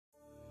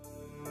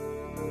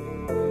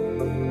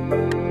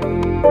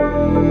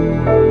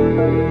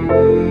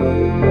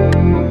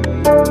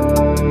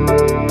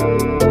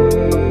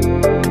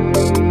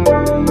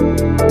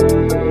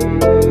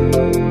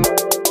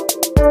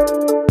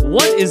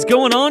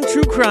on,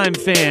 true crime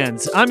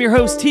fans? I'm your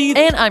host, Heath.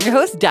 And I'm your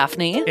host,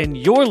 Daphne. And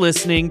you're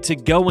listening to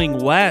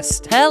Going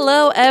West.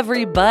 Hello,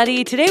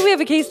 everybody. Today we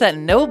have a case that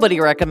nobody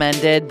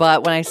recommended,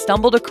 but when I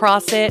stumbled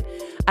across it,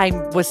 I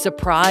was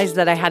surprised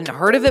that I hadn't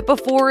heard of it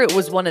before. It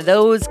was one of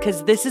those,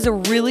 because this is a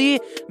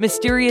really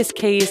mysterious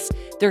case.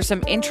 There's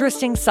some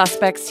interesting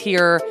suspects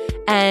here,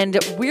 and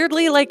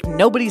weirdly,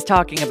 nobody's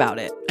talking about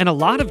it. And a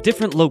lot of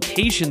different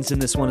locations in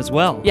this one as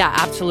well. Yeah,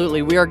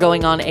 absolutely. We are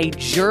going on a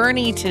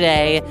journey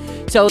today.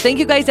 So thank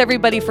you guys,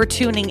 everybody, for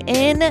tuning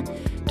in.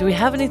 Do we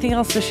have anything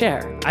else to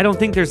share? I don't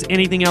think there's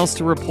anything else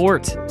to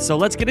report. So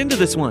let's get into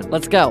this one.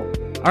 Let's go.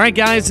 All right,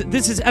 guys,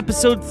 this is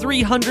episode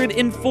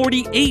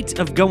 348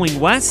 of Going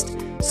West.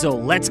 So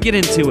let's get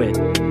into it.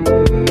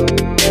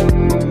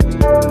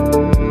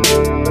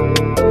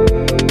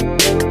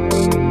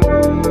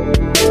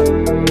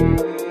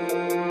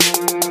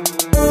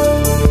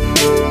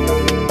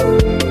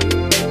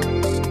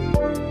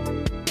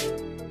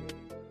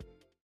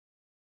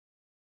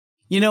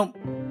 You know,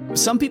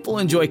 some people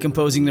enjoy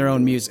composing their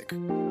own music,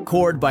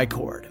 chord by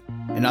chord,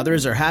 and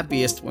others are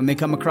happiest when they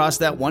come across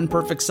that one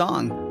perfect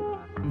song.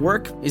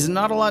 Work is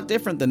not a lot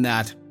different than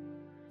that.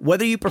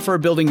 Whether you prefer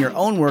building your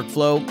own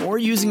workflow or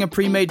using a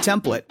pre-made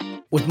template,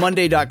 with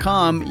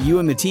Monday.com, you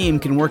and the team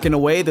can work in a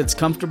way that's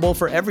comfortable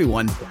for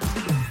everyone.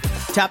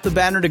 Tap the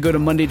banner to go to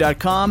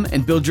Monday.com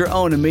and build your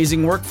own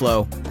amazing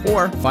workflow,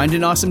 or find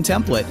an awesome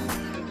template.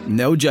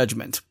 No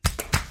judgment.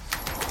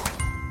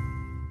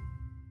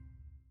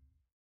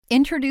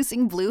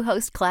 Introducing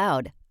Bluehost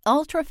Cloud,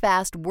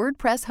 ultra-fast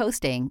WordPress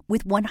hosting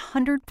with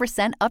 100%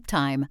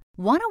 uptime.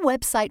 Want a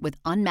website with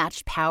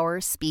unmatched power,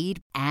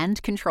 speed,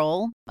 and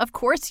control? Of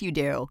course you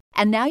do.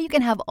 And now you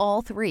can have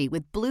all three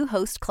with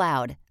Bluehost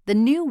Cloud, the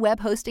new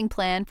web hosting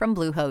plan from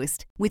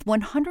Bluehost. With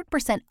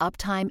 100%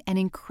 uptime and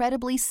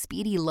incredibly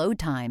speedy load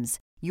times,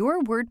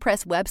 your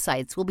WordPress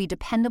websites will be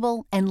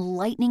dependable and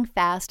lightning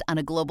fast on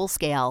a global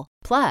scale.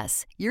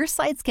 Plus, your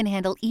sites can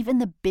handle even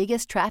the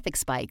biggest traffic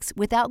spikes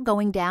without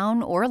going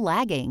down or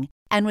lagging.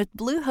 And with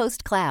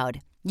Bluehost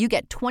Cloud, you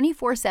get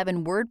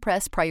 24/7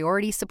 WordPress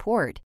priority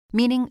support,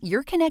 meaning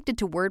you're connected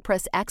to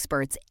WordPress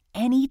experts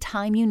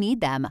anytime you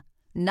need them.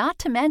 Not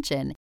to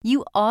mention,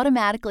 you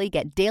automatically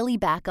get daily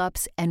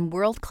backups and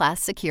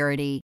world-class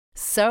security.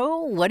 So,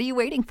 what are you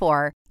waiting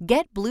for?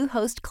 Get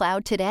Bluehost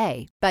Cloud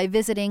today by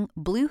visiting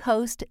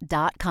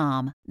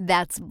Bluehost.com.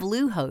 That's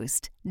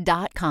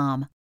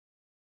Bluehost.com.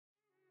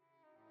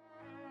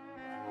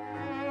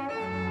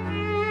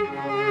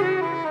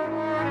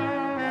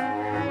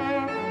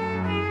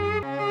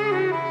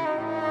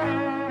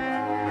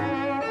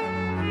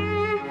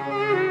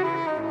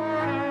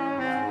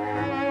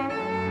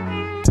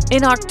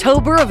 In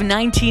October of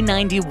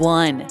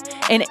 1991,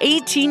 an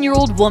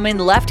 18-year-old woman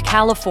left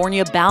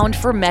California bound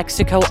for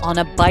Mexico on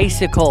a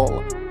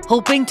bicycle,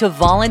 hoping to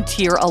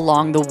volunteer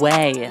along the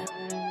way.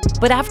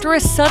 But after a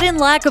sudden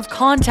lack of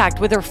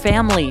contact with her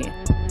family,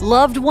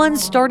 loved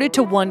ones started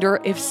to wonder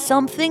if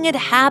something had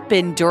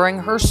happened during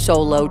her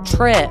solo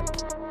trip.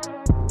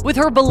 With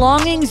her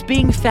belongings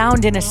being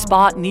found in a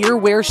spot near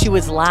where she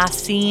was last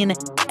seen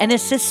and a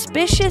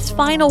suspicious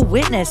final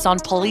witness on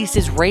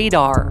police's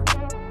radar,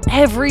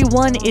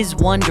 everyone is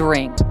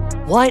wondering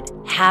what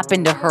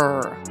happened to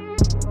her.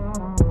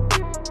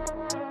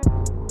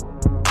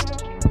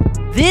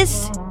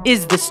 This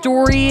is the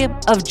story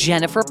of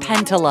Jennifer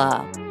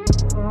Pentilla.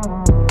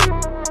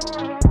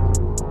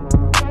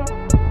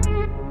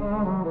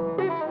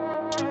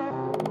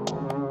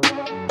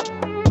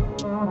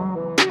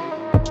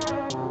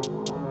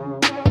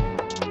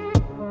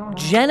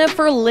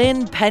 Jennifer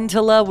Lynn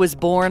Pentilla was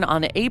born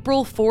on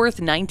April 4th,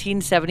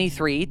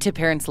 1973 to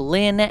parents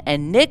Lynn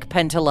and Nick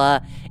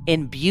Pentilla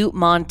in Butte,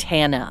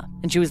 Montana,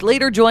 and she was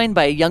later joined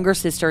by a younger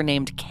sister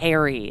named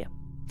Carrie.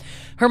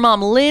 Her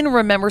mom, Lynn,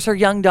 remembers her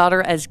young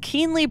daughter as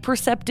keenly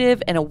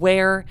perceptive and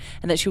aware,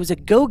 and that she was a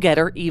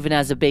go-getter even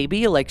as a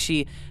baby, like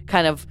she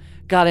kind of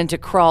got into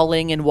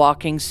crawling and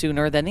walking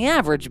sooner than the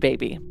average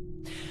baby.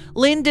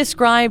 Lynn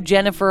described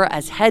Jennifer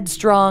as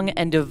headstrong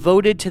and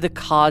devoted to the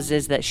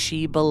causes that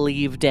she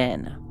believed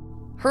in.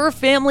 Her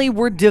family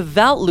were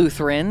devout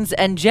Lutherans,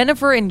 and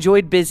Jennifer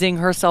enjoyed busying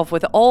herself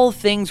with all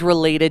things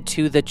related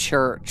to the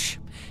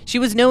church. She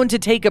was known to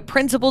take a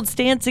principled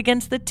stance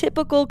against the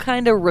typical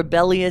kind of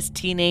rebellious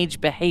teenage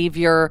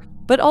behavior,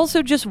 but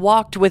also just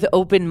walked with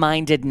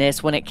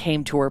open-mindedness when it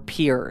came to her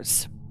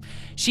peers.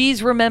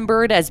 She's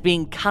remembered as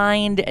being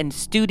kind and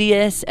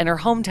studious, and her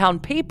hometown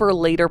paper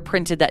later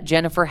printed that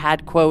Jennifer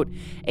had, quote,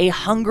 a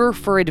hunger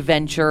for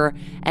adventure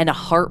and a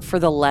heart for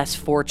the less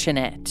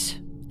fortunate.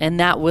 And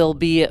that will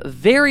be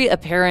very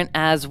apparent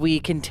as we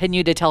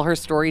continue to tell her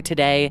story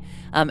today,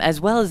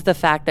 as well as the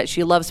fact that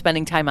she loves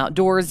spending time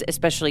outdoors,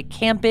 especially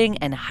camping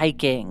and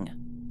hiking.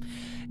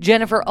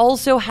 Jennifer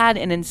also had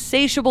an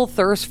insatiable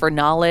thirst for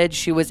knowledge.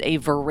 She was a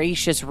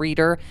voracious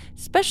reader,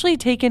 especially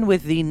taken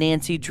with the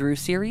Nancy Drew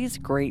series,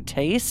 great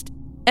taste.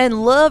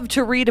 and loved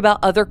to read about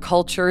other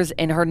cultures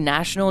in her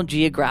National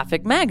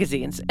Geographic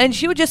magazines. And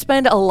she would just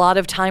spend a lot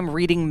of time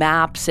reading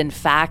maps and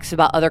facts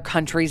about other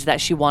countries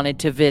that she wanted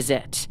to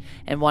visit.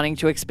 And wanting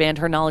to expand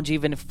her knowledge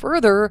even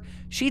further,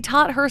 she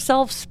taught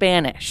herself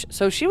Spanish.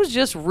 So she was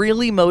just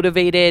really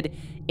motivated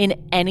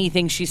in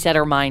anything she set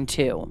her mind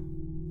to.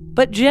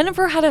 But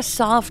Jennifer had a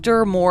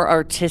softer, more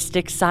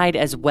artistic side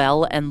as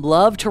well and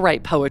loved to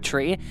write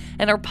poetry,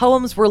 and her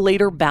poems were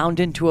later bound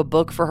into a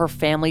book for her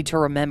family to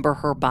remember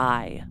her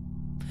by.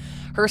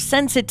 Her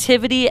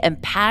sensitivity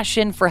and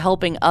passion for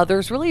helping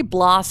others really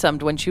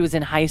blossomed when she was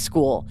in high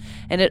school,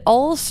 and it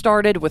all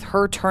started with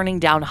her turning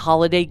down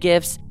holiday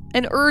gifts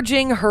and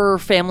urging her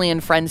family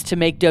and friends to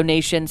make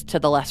donations to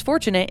the less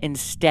fortunate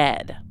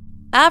instead.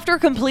 After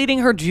completing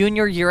her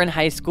junior year in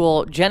high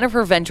school,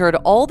 Jennifer ventured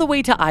all the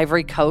way to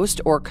Ivory Coast,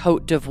 or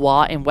Côte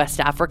d'Ivoire in West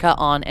Africa,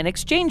 on an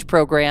exchange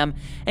program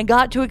and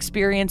got to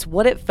experience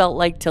what it felt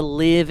like to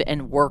live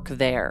and work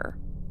there.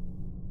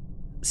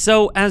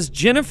 So, as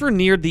Jennifer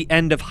neared the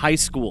end of high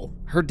school,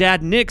 her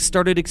dad Nick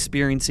started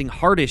experiencing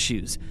heart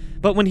issues.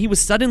 But when he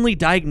was suddenly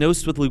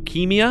diagnosed with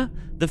leukemia,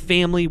 the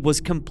family was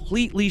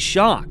completely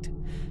shocked,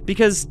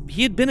 because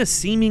he had been a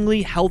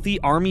seemingly healthy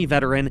Army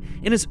veteran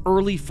in his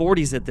early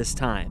 40s at this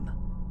time.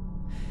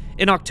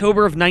 In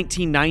October of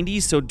 1990,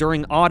 so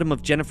during autumn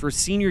of Jennifer's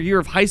senior year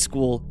of high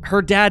school,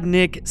 her dad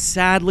Nick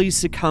sadly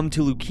succumbed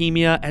to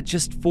leukemia at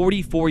just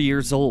 44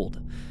 years old.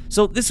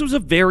 So this was a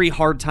very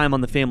hard time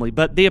on the family,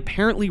 but they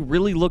apparently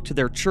really looked to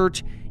their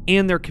church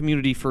and their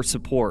community for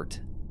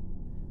support.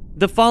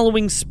 The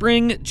following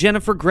spring,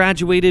 Jennifer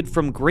graduated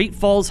from Great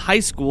Falls High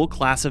School,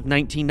 class of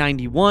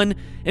 1991,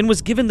 and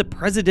was given the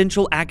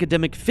Presidential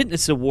Academic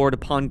Fitness Award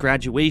upon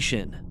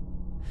graduation.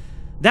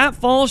 That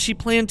fall, she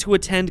planned to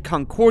attend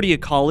Concordia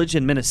College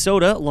in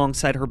Minnesota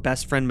alongside her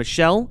best friend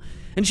Michelle,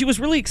 and she was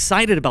really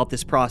excited about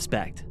this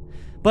prospect.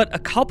 But a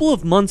couple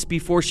of months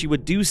before she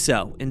would do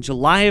so, in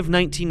July of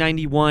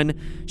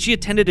 1991, she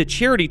attended a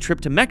charity trip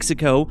to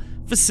Mexico,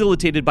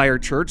 facilitated by her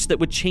church, that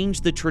would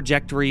change the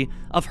trajectory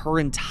of her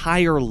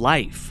entire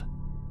life.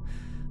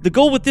 The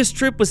goal with this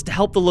trip was to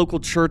help the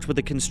local church with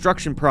a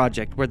construction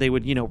project where they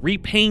would,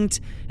 repaint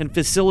and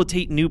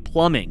facilitate new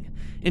plumbing.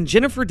 And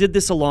Jennifer did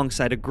this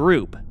alongside a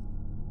group.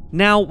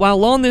 Now,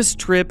 while on this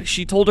trip,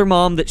 she told her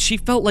mom that she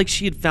felt like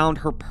she had found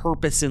her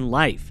purpose in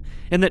life,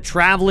 and that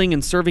traveling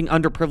and serving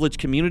underprivileged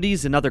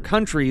communities in other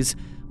countries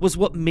was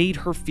what made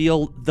her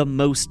feel the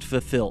most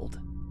fulfilled.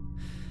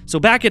 So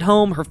back at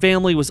home, her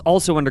family was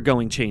also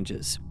undergoing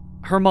changes.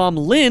 Her mom,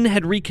 Lynn,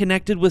 had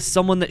reconnected with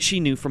someone that she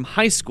knew from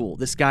high school,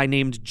 this guy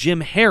named Jim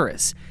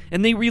Harris,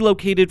 and they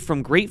relocated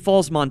from Great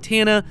Falls,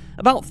 Montana,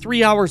 about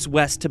 3 hours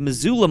west to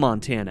Missoula,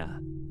 Montana.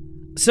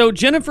 So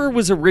Jennifer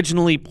was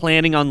originally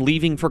planning on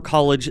leaving for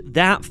college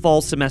that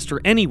fall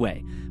semester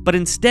anyway, but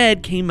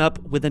instead came up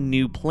with a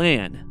new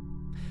plan.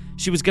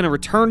 She was going to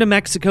return to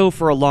Mexico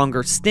for a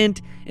longer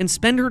stint and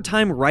spend her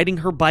time riding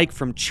her bike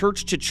from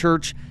church to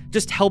church,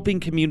 just helping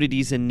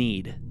communities in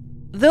need.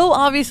 Though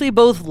obviously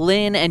both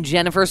Lynn and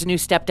Jennifer's new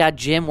stepdad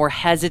Jim were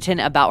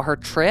hesitant about her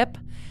trip,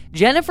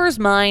 Jennifer's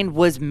mind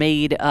was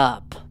made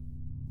up.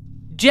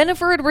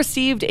 Jennifer had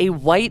received a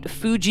white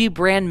Fuji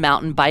brand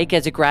mountain bike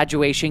as a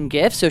graduation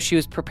gift, so she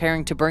was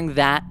preparing to bring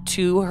that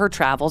to her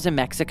travels in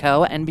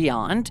Mexico and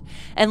beyond.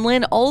 And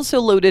Lynn also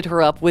loaded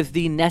her up with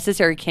the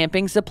necessary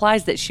camping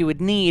supplies that she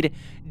would need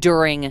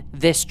during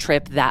this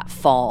trip that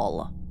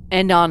fall.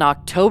 And on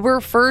October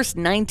 1st,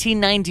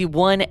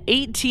 1991,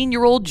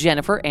 18-year-old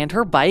Jennifer and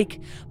her bike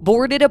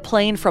boarded a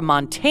plane from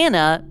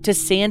Montana to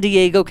San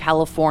Diego,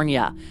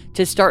 California,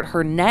 to start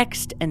her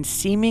next and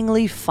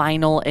seemingly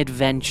final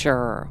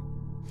adventure.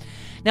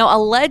 Now,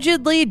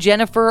 allegedly,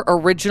 Jennifer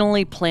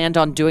originally planned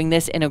on doing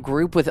this in a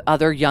group with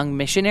other young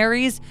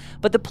missionaries,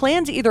 but the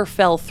plans either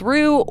fell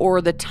through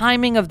or the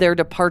timing of their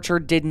departure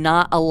did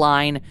not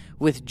align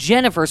with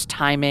Jennifer's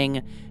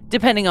timing,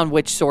 depending on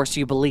which source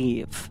you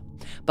believe.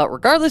 But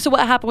regardless of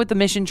what happened with the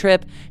mission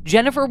trip,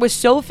 Jennifer was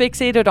so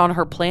fixated on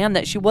her plan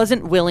that she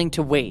wasn't willing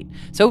to wait,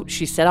 so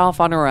she set off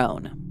on her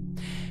own.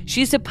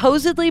 She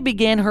supposedly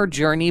began her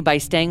journey by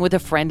staying with a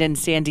friend in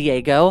San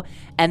Diego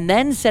and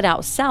then set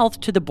out south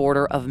to the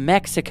border of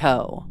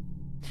Mexico.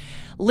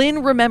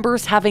 Lynn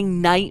remembers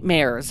having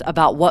nightmares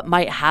about what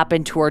might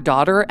happen to her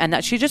daughter and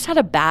that she just had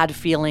a bad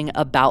feeling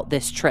about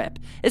this trip,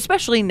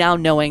 especially now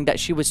knowing that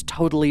she was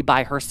totally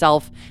by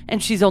herself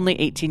and she's only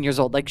 18 years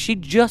old, like she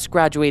just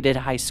graduated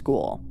high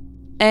school.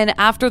 And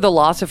after the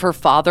loss of her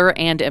father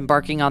and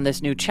embarking on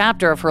this new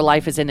chapter of her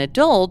life as an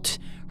adult,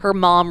 her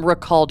mom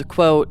recalled,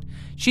 quote,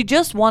 "She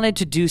just wanted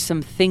to do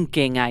some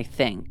thinking, I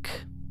think."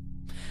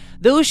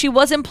 Though she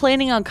wasn't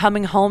planning on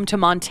coming home to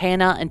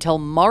Montana until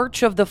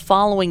March of the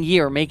following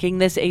year, making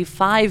this a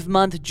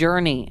 5-month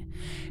journey,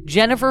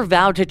 Jennifer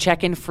vowed to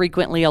check in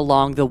frequently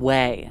along the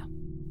way.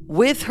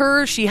 With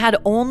her, she had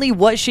only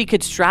what she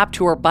could strap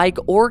to her bike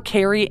or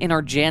carry in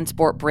her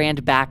JanSport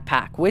brand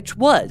backpack, which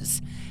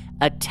was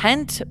a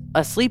tent,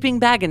 a sleeping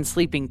bag and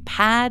sleeping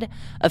pad,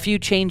 a few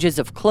changes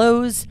of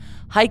clothes,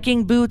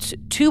 hiking boots,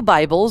 2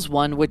 Bibles,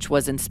 one which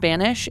was in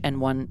Spanish and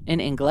one in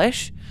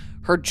English,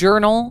 her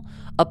journal,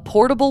 a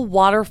portable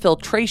water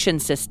filtration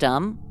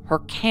system, her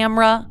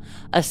camera,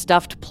 a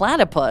stuffed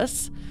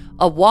platypus,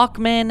 a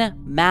Walkman,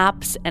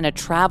 maps, and a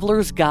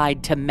traveler's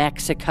guide to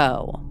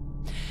Mexico.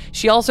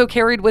 She also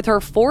carried with her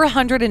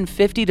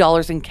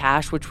 $450 in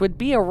cash, which would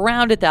be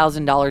around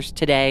 $1,000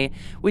 today,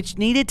 which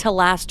needed to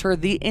last her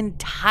the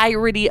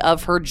entirety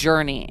of her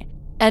journey.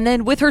 And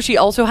then with her, she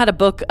also had a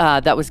book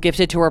that was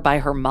gifted to her by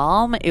her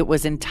mom. It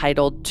was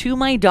entitled To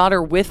My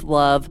Daughter with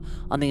Love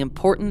on the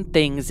Important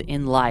Things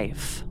in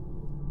Life.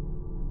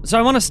 So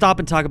I want to stop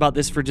and talk about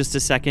this for just a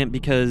second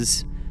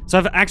because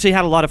I've actually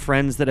had a lot of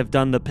friends that have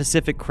done the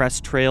Pacific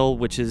Crest Trail,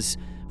 which is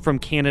from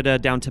Canada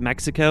down to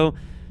Mexico.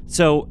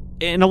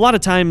 And a lot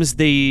of times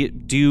they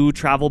do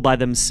travel by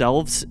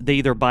themselves. They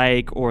either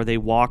bike or they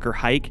walk or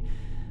hike.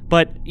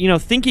 But,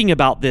 thinking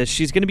about this,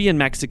 she's going to be in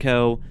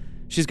Mexico.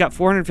 She's got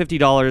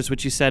 $450,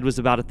 which you said was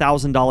about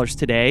 $1,000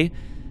 today.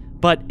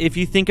 But if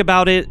you think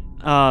about it,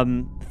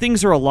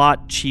 things are a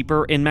lot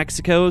cheaper in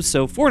Mexico.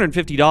 So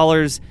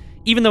 $450,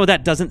 even though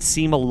that doesn't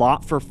seem a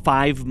lot for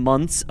 5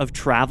 months of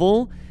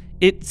travel,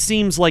 it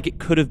seems like it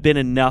could have been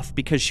enough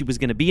because she was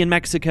going to be in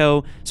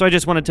Mexico. So I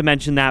just wanted to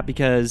mention that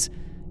because,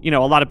 a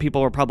lot of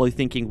people are probably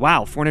thinking,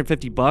 wow,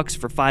 $450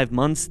 for 5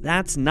 months,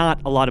 that's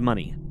not a lot of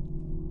money.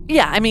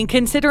 Yeah, I mean,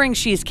 considering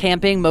she's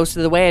camping most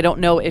of the way, I don't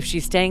know if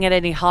she's staying at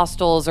any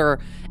hostels or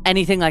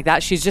anything like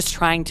that. She's just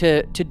trying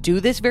to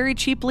do this very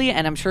cheaply,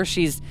 and I'm sure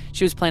she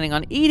was planning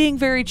on eating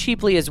very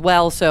cheaply as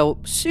well, so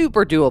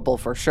super doable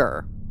for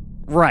sure.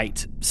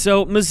 Right.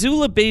 So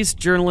Missoula-based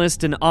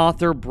journalist and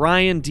author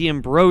Brian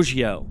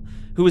D'Ambrosio,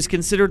 who is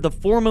considered the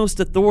foremost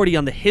authority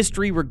on the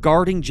history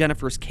regarding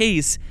Jennifer's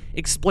case,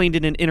 explained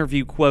in an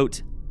interview,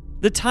 quote,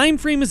 "The time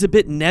frame is a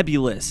bit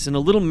nebulous and a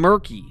little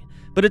murky,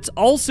 but it's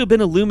also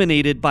been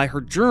illuminated by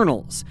her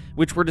journals,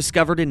 which were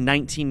discovered in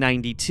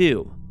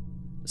 1992.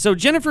 So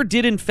Jennifer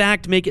did in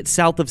fact make it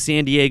south of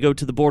San Diego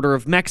to the border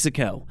of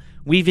Mexico,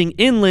 weaving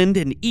inland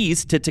and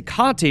east to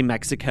Tecate,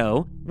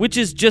 Mexico, which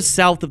is just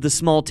south of the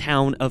small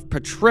town of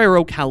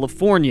Potrero,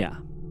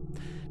 California.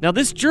 Now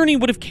this journey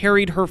would have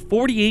carried her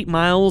 48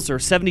 miles or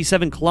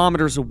 77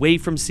 kilometers away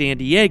from San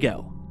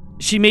Diego.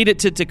 She made it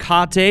to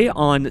Tecate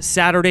on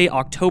Saturday,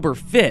 October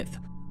 5th,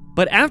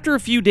 but after a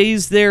few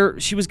days there,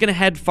 she was going to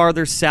head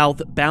farther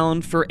south,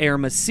 bound for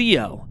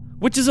Hermosillo,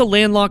 which is a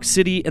landlocked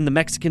city in the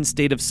Mexican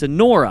state of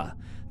Sonora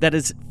that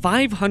is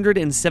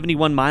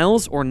 571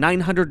 miles or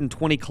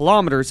 920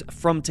 kilometers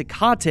from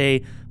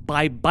Tecate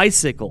by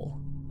bicycle.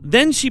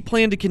 Then she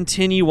planned to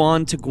continue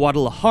on to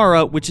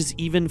Guadalajara, which is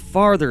even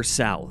farther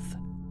south.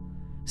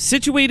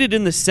 Situated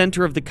in the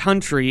center of the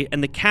country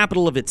and the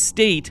capital of its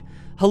state,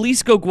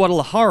 Jalisco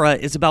Guadalajara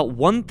is about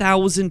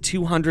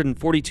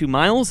 1,242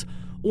 miles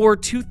or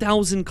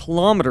 2,000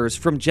 kilometers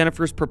from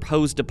Jennifer's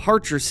proposed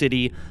departure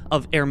city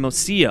of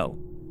Hermosillo.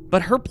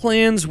 But her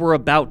plans were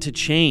about to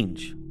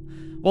change.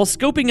 While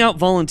scoping out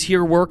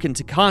volunteer work in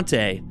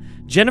Tecate,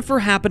 Jennifer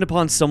happened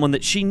upon someone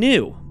that she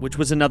knew, which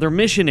was another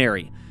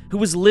missionary, who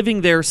was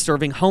living there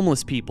serving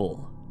homeless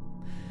people.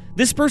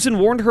 This person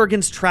warned her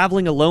against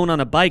traveling alone on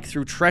a bike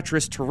through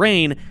treacherous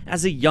terrain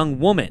as a young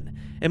woman,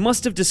 and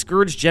must have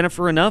discouraged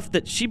Jennifer enough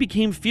that she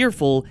became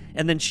fearful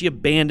and then she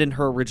abandoned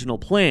her original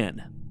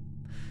plan.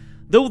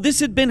 Though this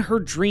had been her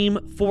dream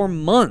for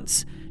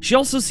months, she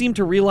also seemed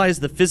to realize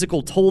the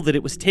physical toll that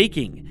it was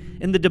taking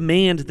and the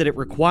demand that it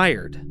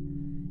required.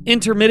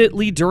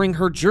 Intermittently during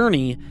her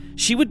journey,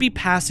 she would be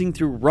passing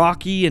through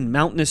rocky and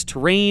mountainous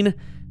terrain,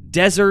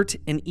 desert,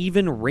 and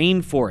even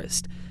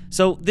rainforest,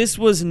 so this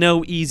was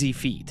no easy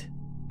feat.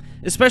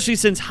 Especially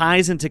since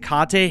highs in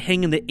Tecate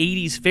hang in the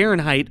 80s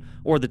Fahrenheit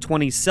or the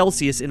 20s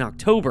Celsius in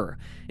October,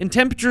 and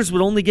temperatures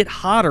would only get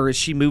hotter as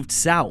she moved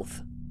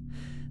south.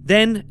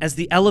 Then, as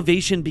the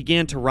elevation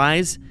began to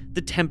rise,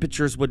 the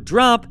temperatures would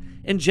drop,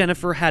 and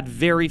Jennifer had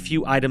very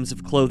few items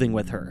of clothing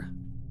with her.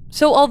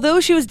 So although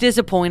she was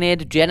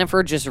disappointed,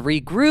 Jennifer just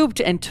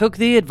regrouped and took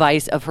the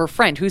advice of her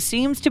friend, who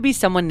seems to be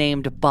someone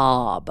named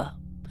Bob.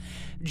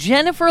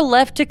 Jennifer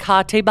left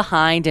Tecate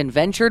behind and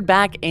ventured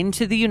back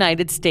into the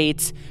United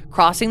States,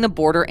 crossing the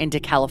border into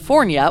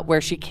California,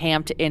 where she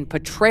camped in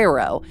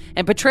Potrero.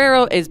 And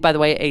Potrero is, by the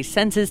way, a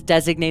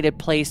census-designated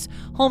place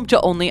home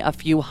to only a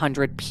few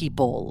hundred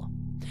people.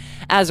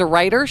 As a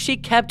writer, she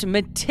kept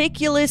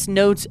meticulous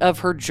notes of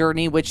her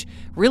journey, which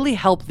really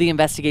helped the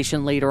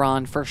investigation later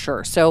on for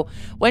sure. So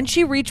when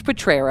she reached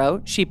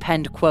Potrero, she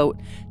penned, quote,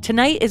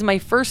 "Tonight is my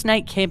first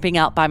night camping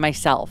out by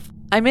myself.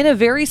 I'm in a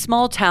very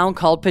small town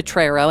called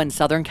Potrero in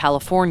Southern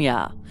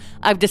California.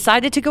 I've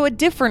decided to go a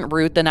different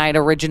route than I had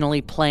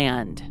originally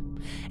planned.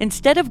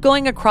 Instead of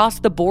going across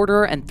the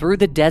border and through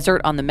the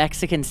desert on the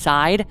Mexican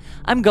side,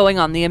 I'm going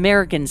on the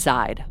American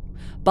side.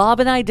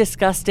 Bob and I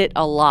discussed it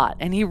a lot,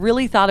 and he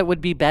really thought it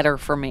would be better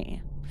for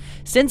me.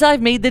 Since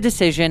I've made the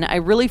decision, I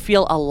really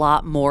feel a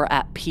lot more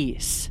at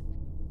peace.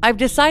 I've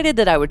decided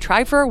that I would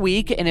try for a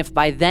week, and if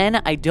by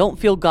then I don't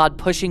feel God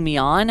pushing me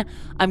on,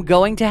 I'm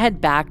going to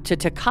head back to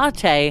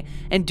Tecate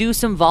and do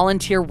some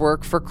volunteer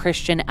work for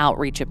Christian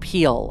Outreach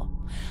Appeal.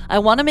 I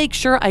want to make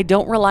sure I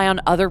don't rely on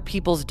other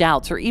people's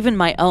doubts or even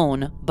my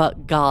own,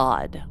 but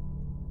God."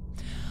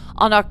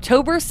 On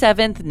October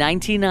 7th,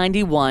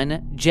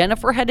 1991,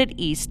 Jennifer headed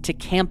east to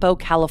Campo,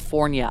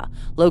 California,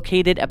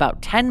 located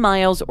about 10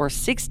 miles or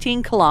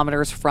 16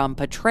 kilometers from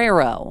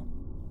Potrero.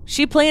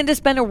 She planned to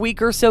spend a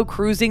week or so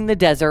cruising the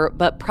desert,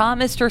 but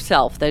promised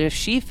herself that if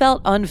she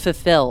felt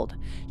unfulfilled,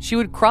 she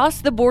would cross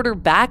the border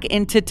back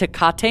into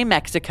Tecate,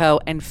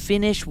 Mexico, and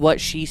finish what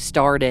she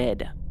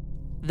started.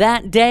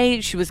 That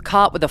day, she was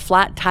caught with a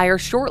flat tire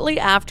shortly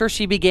after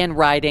she began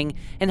riding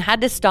and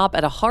had to stop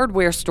at a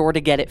hardware store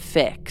to get it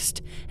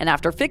fixed. And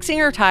after fixing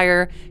her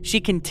tire, she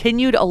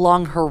continued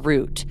along her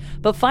route.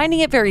 But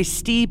finding it very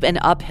steep and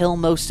uphill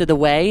most of the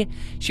way,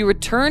 she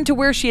returned to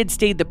where she had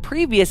stayed the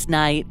previous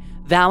night,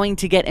 vowing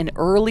to get an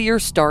earlier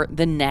start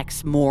the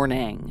next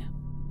morning.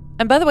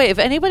 And by the way, if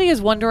anybody is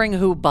wondering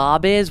who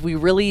Bob is, we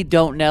really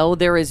don't know.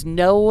 There is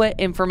no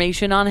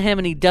information on him,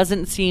 and he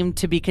doesn't seem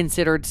to be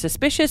considered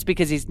suspicious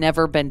because he's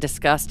never been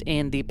discussed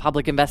in the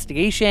public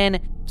investigation.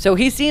 So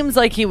he seems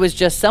like he was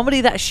just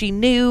somebody that she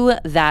knew,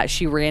 that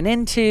she ran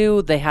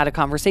into. They had a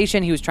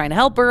conversation. He was trying to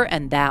help her,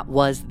 and that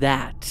was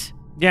that.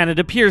 Yeah, and it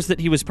appears that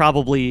he was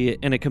probably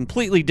in a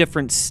completely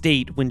different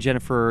state when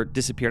Jennifer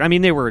disappeared. I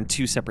mean, they were in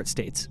two separate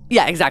states.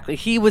 Yeah, exactly.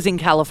 He was in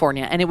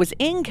California, and it was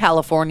in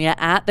California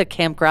at the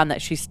campground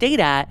that she stayed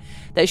at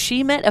that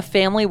she met a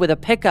family with a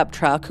pickup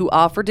truck who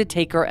offered to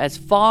take her as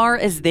far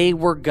as they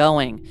were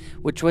going,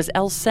 which was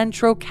El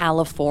Centro,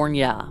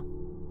 California.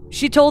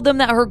 She told them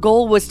that her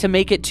goal was to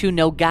make it to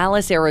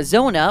Nogales,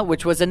 Arizona,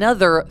 which was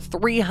another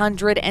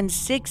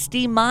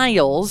 360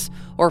 miles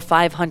or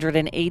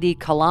 580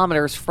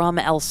 kilometers from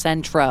El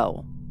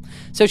Centro.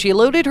 So she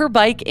loaded her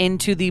bike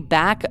into the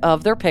back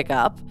of their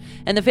pickup,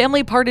 and the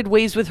family parted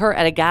ways with her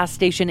at a gas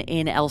station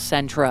in El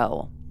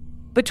Centro.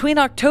 Between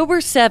October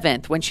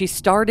 7th, when she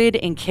started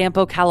in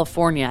Campo,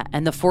 California,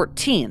 and the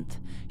 14th,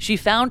 she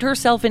found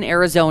herself in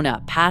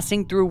Arizona,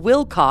 passing through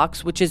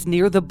Wilcox, which is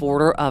near the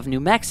border of New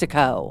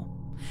Mexico.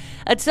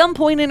 At some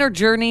point in her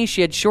journey,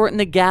 she had shortened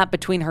the gap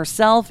between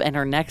herself and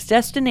her next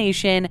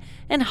destination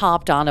and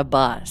hopped on a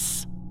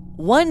bus.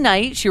 One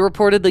night, she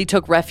reportedly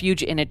took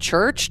refuge in a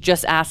church,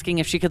 just asking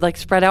if she could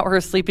spread out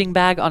her sleeping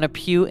bag on a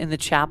pew in the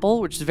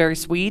chapel, which is very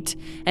sweet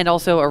and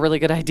also a really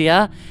good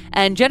idea.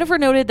 And Jennifer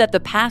noted that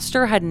the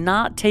pastor had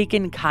not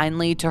taken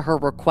kindly to her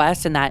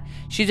request and that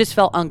she just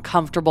felt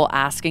uncomfortable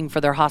asking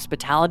for their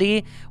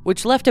hospitality,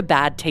 which left a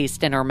bad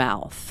taste in her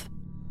mouth.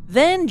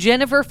 Then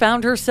Jennifer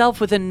found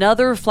herself with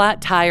another flat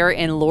tire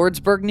in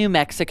Lordsburg, New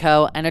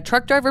Mexico, and a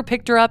truck driver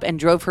picked her up and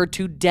drove her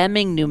to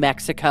Deming, New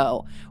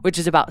Mexico, which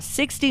is about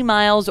 60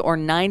 miles or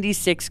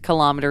 96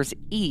 kilometers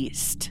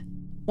east.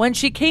 When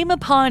she came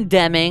upon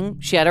Deming,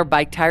 she had her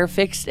bike tire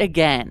fixed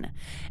again.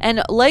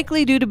 And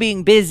likely due to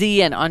being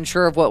busy and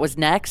unsure of what was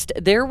next,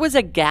 there was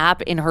a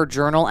gap in her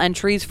journal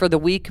entries for the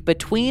week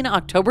between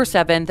October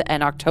 7th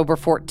and October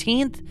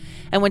 14th.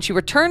 And when she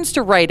returns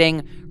to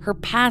writing, her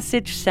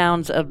passage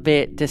sounds a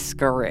bit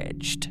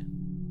discouraged.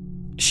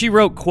 She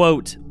wrote,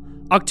 quote,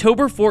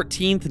 October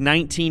 14th,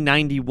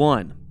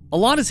 1991. A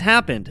lot has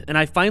happened, and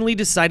I finally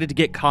decided to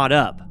get caught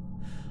up.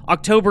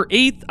 October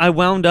 8th, I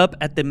wound up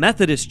at the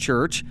Methodist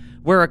Church,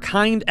 where a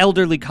kind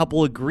elderly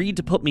couple agreed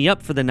to put me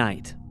up for the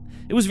night.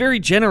 It was very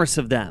generous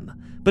of them,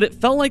 but it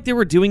felt like they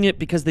were doing it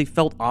because they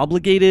felt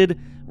obligated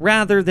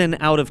rather than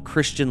out of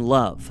Christian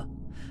love.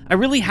 I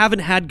really haven't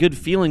had good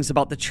feelings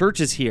about the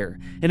churches here,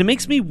 and it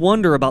makes me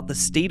wonder about the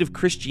state of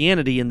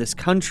Christianity in this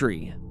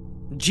country.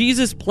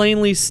 Jesus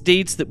plainly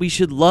states that we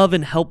should love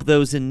and help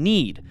those in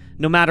need,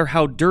 no matter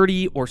how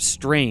dirty or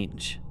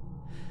strange.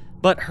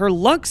 But her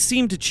luck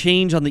seemed to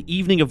change on the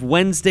evening of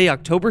Wednesday,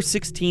 October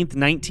 16th,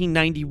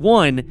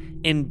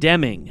 1991, in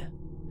Deming.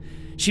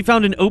 She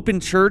found an open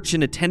church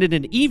and attended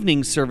an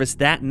evening service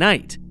that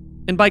night.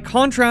 And by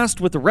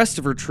contrast with the rest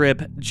of her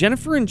trip,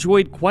 Jennifer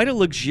enjoyed quite a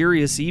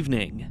luxurious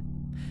evening.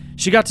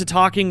 She got to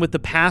talking with the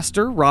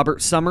pastor,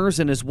 Robert Summers,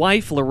 and his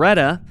wife,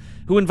 Loretta,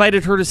 who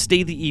invited her to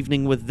stay the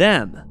evening with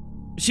them.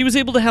 She was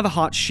able to have a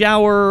hot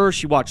shower,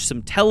 she watched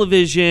some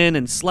television,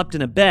 and slept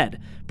in a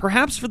bed,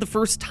 perhaps for the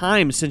first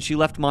time since she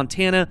left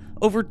Montana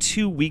over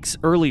 2 weeks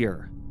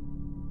earlier.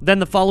 Then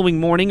the following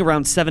morning,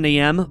 around 7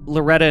 a.m.,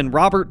 Loretta and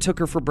Robert took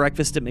her for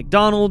breakfast at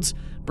McDonald's,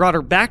 brought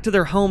her back to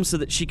their home so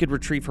that she could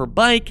retrieve her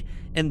bike,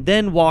 and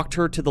then walked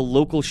her to the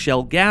local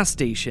Shell gas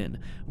station,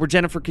 where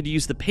Jennifer could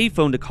use the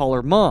payphone to call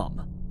her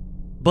mom.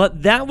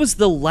 But that was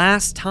the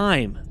last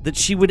time that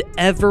she would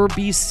ever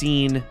be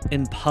seen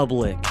in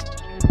public.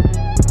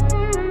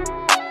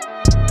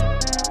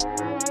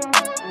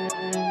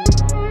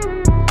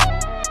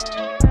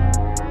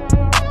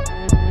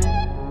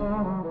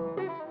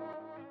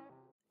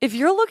 If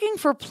you're looking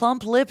for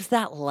plump lips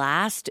that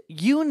last,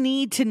 you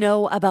need to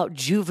know about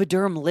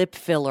Juvederm lip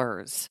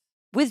fillers.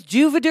 With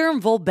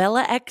Juvederm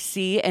Volbella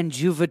XC and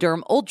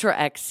Juvederm Ultra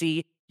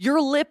XC,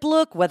 your lip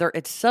look, whether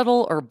it's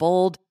subtle or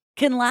bold,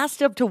 can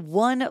last up to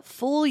 1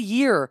 full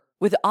year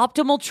with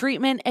optimal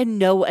treatment and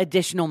no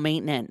additional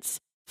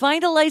maintenance.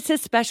 Find a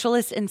licensed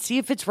specialist and see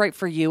if it's right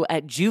for you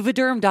at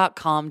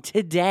Juvederm.com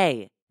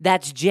today.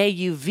 That's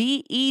Juvederm.com.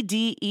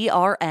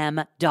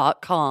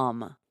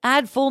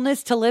 Add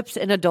fullness to lips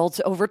in adults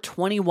over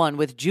 21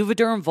 with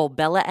Juvederm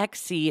Volbella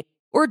XC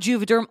or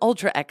Juvederm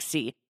Ultra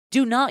XC.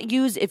 Do not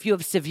use if you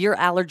have severe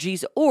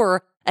allergies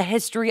or a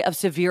history of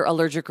severe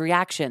allergic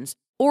reactions,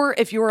 or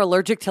if you are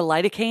allergic to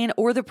lidocaine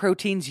or the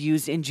proteins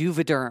used in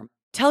Juvederm.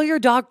 Tell your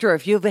doctor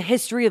if you have a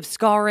history of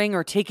scarring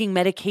or taking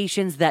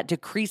medications that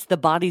decrease the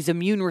body's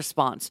immune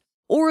response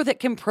or that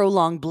can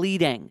prolong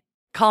bleeding.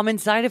 Common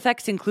side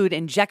effects include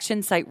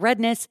injection site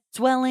redness,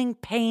 swelling,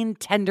 pain,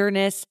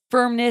 tenderness,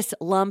 firmness,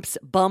 lumps,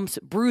 bumps,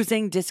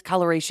 bruising,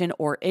 discoloration,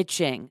 or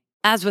itching.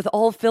 As with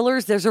all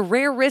fillers, there's a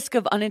rare risk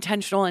of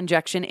unintentional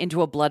injection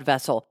into a blood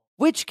vessel,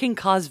 which can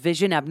cause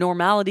vision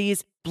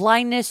abnormalities,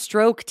 blindness,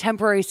 stroke,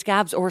 temporary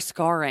scabs, or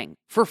scarring.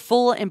 For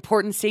full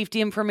important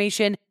safety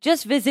information,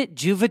 just visit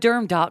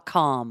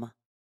Juvederm.com.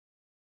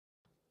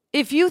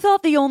 If you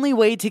thought the only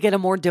way to get a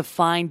more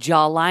defined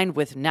jawline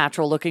with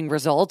natural-looking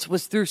results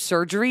was through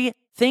surgery,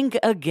 think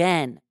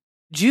again.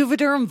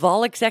 Juvederm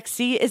Volix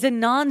XC is a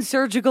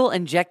non-surgical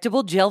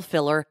injectable gel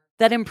filler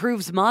that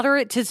improves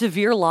moderate to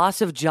severe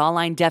loss of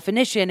jawline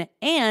definition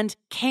and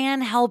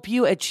can help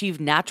you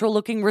achieve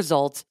natural-looking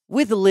results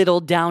with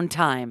little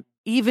downtime.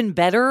 Even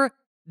better,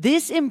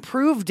 this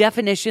improved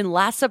definition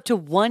lasts up to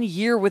 1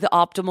 year with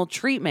optimal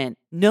treatment.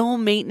 No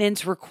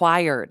maintenance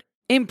required.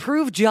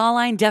 Improve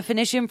jawline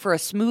definition for a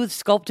smooth,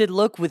 sculpted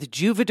look with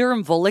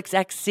Juvederm Volix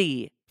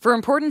XC. For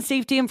important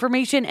safety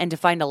information and to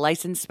find a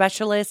licensed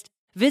specialist,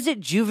 visit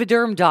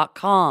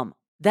Juvederm.com.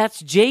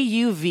 That's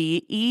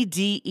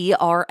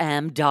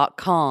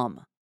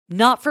Juvederm.com.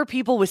 Not for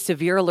people with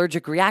severe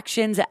allergic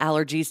reactions,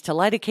 allergies to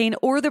lidocaine,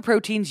 or the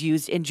proteins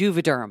used in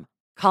Juvederm.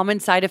 Common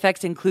side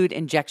effects include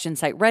injection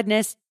site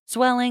redness,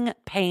 swelling,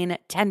 pain,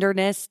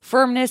 tenderness,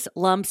 firmness,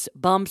 lumps,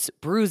 bumps,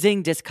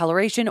 bruising,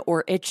 discoloration,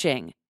 or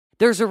itching.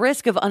 There's a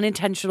risk of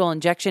unintentional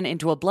injection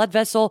into a blood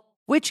vessel,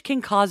 which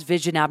can cause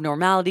vision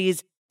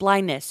abnormalities,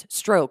 blindness,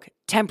 stroke,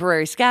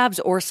 temporary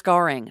scabs, or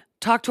scarring.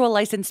 Talk to a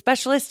licensed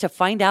specialist to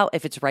find out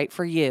if it's right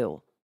for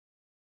you.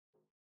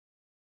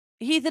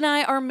 Heath and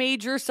I are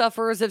major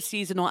sufferers of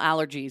seasonal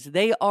allergies.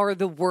 They are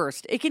the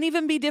worst. It can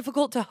even be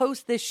difficult to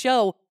host this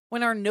show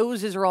when our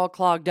noses are all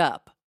clogged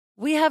up.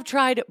 We have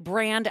tried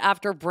brand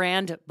after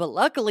brand, but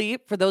luckily,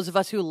 for those of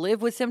us who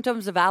live with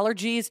symptoms of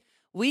allergies,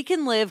 we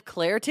can live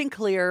Claritin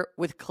Clear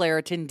with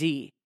Claritin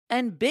D.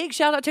 And big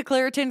shout out to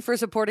Claritin for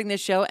supporting this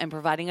show and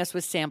providing us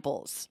with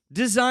samples.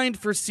 Designed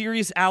for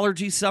serious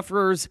allergy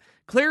sufferers,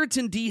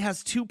 Claritin D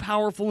has 2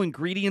 powerful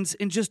ingredients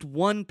in just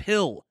 1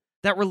 pill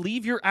that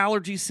relieve your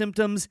allergy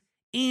symptoms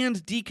and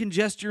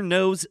decongest your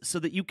nose so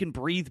that you can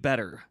breathe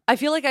better. I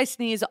feel like I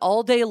sneeze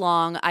all day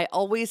long. I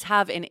always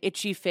have an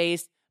itchy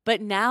face, but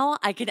now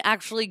I can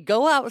actually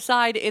go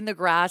outside in the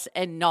grass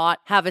and not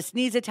have a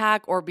sneeze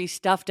attack or be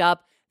stuffed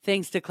up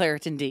thanks to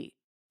Claritin D.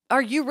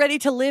 Are you ready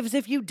to live as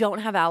if you don't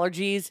have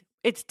allergies?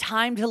 It's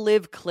time to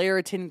live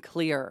Claritin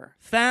Clear.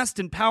 Fast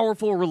and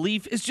powerful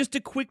relief is just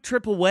a quick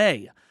trip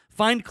away.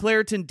 Find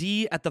Claritin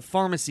D at the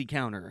pharmacy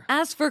counter.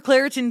 Ask for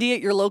Claritin D at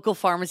your local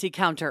pharmacy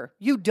counter.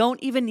 You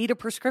don't even need a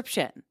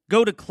prescription.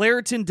 Go to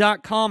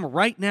Claritin.com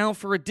right now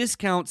for a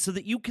discount so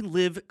that you can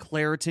live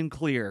Claritin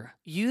Clear.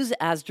 Use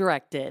as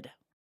directed.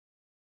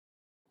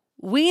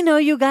 We know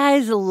you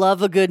guys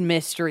love a good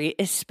mystery,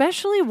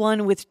 especially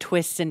one with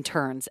twists and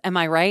turns. Am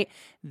I right?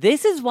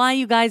 This is why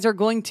you guys are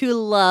going to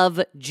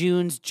love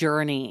June's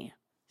journey.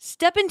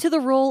 Step into the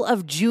role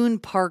of June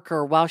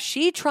Parker while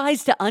she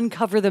tries to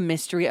uncover the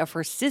mystery of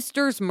her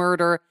sister's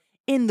murder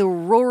in the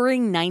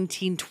roaring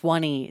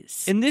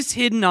 1920s. In this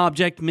hidden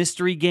object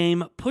mystery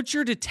game, put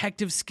your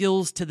detective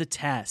skills to the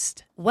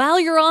test.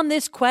 While you're on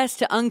this quest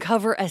to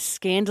uncover a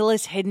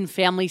scandalous hidden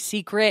family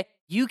secret,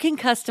 you can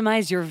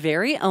customize your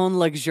very own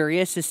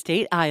luxurious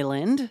estate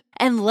island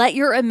and let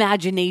your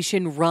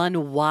imagination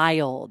run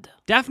wild.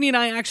 Daphne and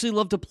I actually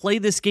love to play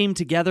this game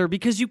together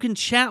because you can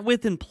chat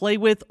with and play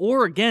with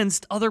or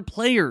against other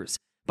players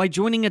by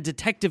joining a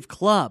detective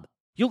club.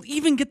 You'll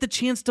even get the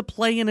chance to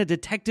play in a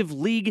detective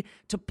league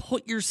to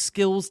put your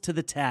skills to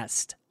the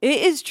test.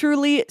 It is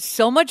truly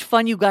so much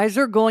fun. You guys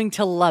are going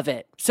to love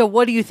it. So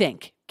what do you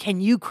think? Can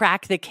you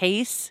crack the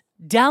case?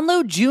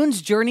 Download June's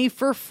Journey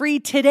for free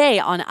today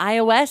on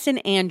iOS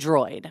and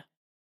Android.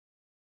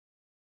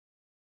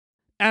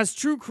 As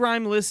true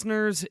crime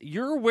listeners,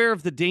 you're aware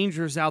of the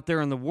dangers out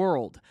there in the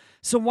world.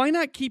 So why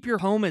not keep your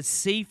home as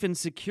safe and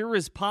secure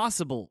as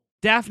possible?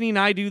 Daphne and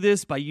I do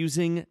this by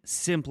using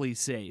Simply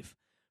Safe.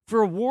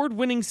 For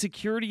award-winning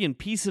security and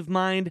peace of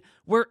mind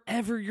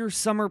wherever your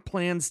summer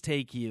plans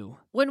take you.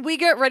 When we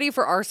get ready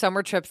for our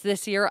summer trips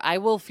this year, I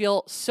will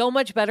feel so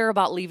much better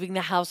about leaving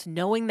the house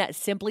knowing that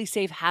Simply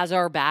Safe has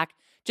our back,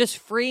 just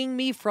freeing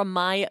me from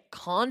my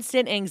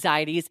constant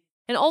anxieties.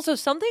 And also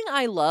something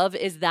I love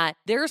is that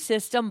their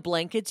system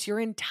blankets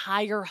your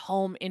entire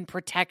home in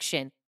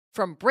protection,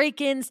 from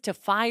break-ins to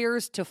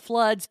fires to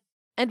floods.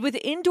 And with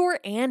indoor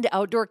and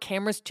outdoor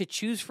cameras to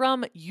choose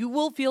from, you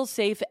will feel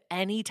safe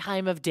any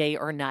time of day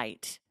or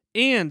night.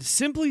 And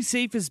Simply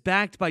Safe is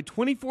backed by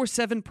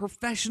 24/7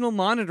 professional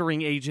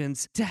monitoring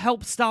agents to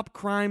help stop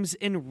crimes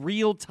in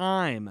real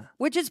time.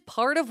 Which is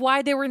part of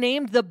why they were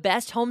named the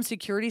best home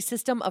security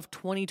system of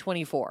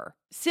 2024.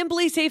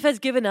 Simply Safe has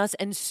given us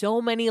and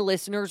so many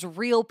listeners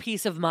real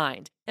peace of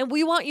mind, and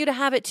we want you to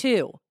have it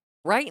too.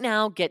 Right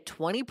now, get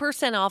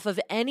 20% off of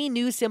any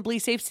new Simply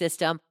Safe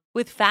system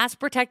with Fast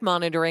Protect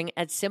monitoring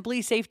at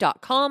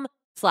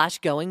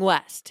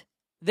simplysafe.com/goingwest.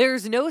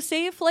 There's no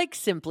safe like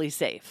Simply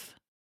Safe.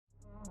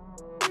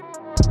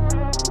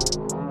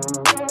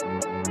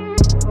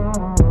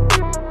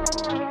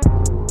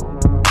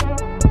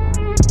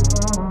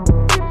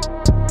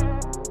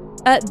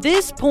 At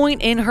this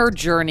point in her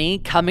journey,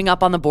 coming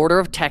up on the border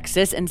of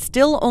Texas and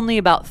still only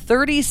about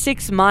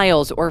 36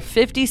 miles or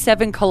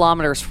 57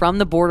 kilometers from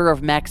the border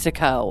of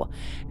Mexico,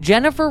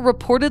 Jennifer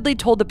reportedly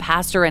told the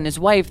pastor and his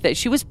wife that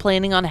she was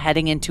planning on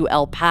heading into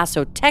El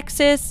Paso,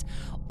 Texas,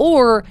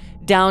 or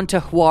down to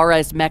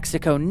Juarez,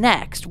 Mexico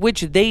next,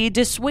 which they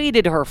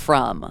dissuaded her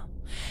from.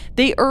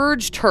 They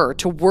urged her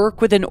to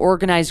work with an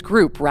organized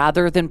group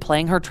rather than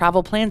playing her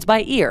travel plans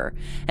by ear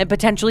and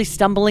potentially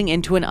stumbling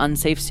into an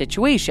unsafe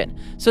situation.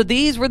 So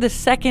these were the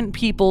second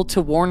people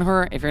to warn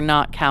her, if you're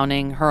not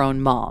counting her own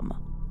mom.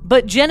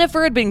 But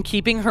Jennifer had been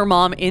keeping her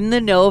mom in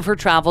the know of her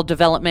travel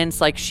developments.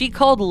 Like, she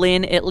called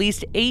Lynn at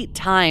least 8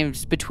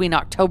 times between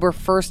October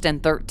 1st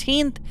and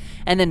 13th,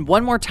 and then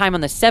one more time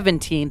on the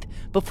 17th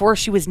before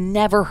she was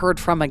never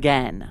heard from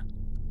again.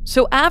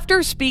 So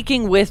after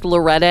speaking with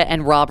Loretta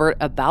and Robert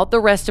about the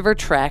rest of her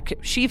trek,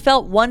 she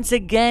felt once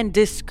again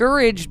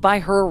discouraged by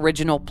her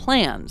original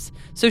plans.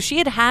 So she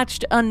had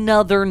hatched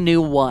another new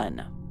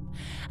one.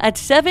 At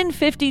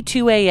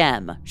 7:52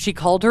 a.m., she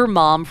called her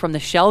mom from the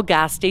Shell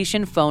gas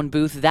station phone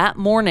booth that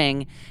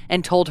morning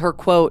and told her,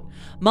 quote,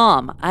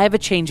 "Mom, I have a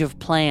change of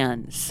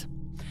plans."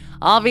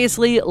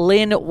 Obviously,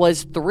 Lynn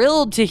was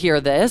thrilled to hear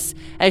this,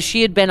 as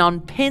she had been on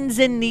pins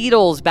and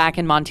needles back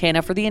in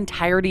Montana for the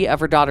entirety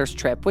of her daughter's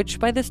trip, which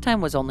by this time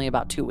was only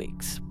about 2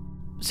 weeks.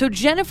 So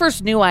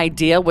Jennifer's new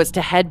idea was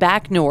to head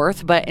back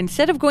north, but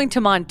instead of going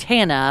to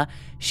Montana,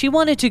 she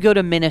wanted to go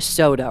to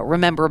Minnesota.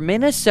 Remember,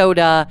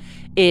 Minnesota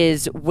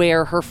is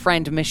where her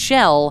friend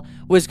Michelle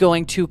was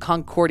going to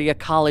Concordia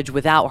College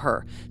without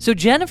her. So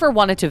Jennifer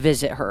wanted to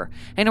visit her.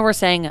 I know we're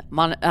saying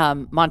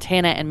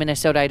Montana and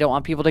Minnesota. I don't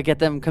want people to get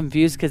them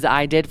confused because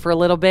I did for a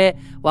little bit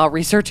while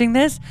researching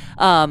this.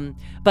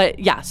 But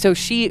yeah, so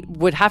she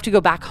would have to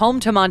go back home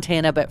to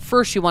Montana, but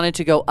first she wanted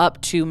to go up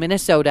to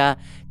Minnesota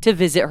to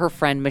visit her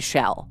friend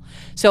Michelle.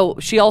 So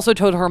she also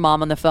told her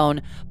mom on the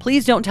phone,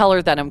 "Please don't tell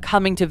her that I'm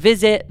coming to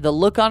visit. The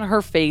look on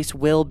her face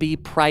will be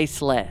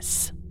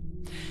priceless."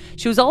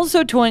 She was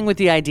also toying with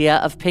the idea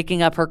of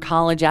picking up her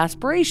college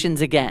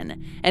aspirations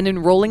again and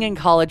enrolling in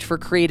college for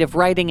creative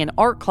writing and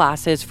art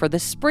classes for the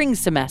spring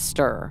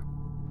semester.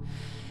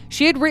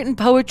 She had written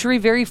poetry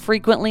very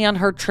frequently on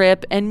her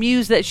trip and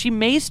mused that she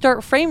may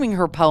start framing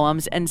her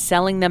poems and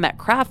selling them at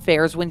craft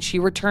fairs when she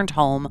returned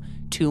home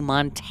to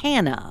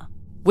Montana,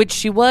 which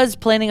she was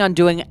planning on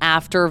doing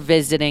after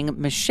visiting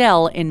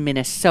Michelle in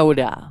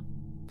Minnesota.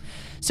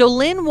 So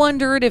Lynn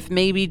wondered if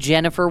maybe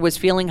Jennifer was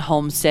feeling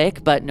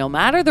homesick, but no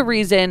matter the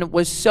reason,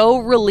 was so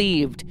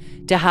relieved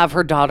to have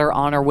her daughter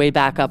on her way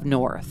back up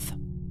north.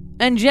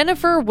 And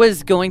Jennifer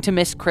was going to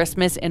miss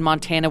Christmas in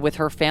Montana with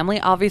her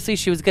family. Obviously,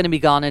 she was going to be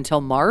gone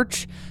until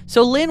March.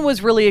 So Lynn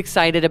was really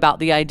excited about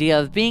the idea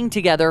of being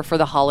together for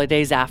the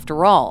holidays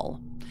after all.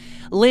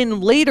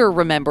 Lynn later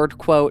remembered,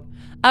 quote,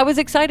 "I was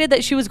excited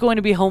that she was going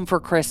to be home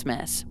for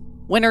Christmas.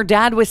 When her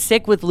dad was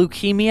sick with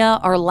leukemia,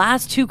 our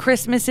last 2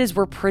 Christmases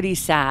were pretty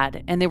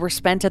sad, and they were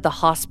spent at the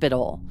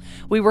hospital.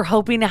 We were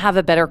hoping to have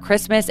a better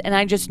Christmas, and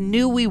I just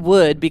knew we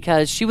would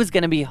because she was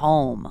going to be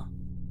home."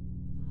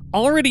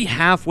 Already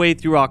halfway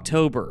through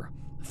October,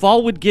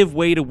 fall would give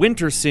way to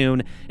winter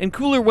soon, and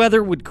cooler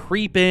weather would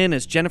creep in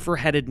as Jennifer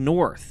headed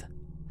north.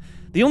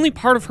 The only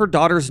part of her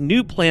daughter's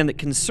new plan that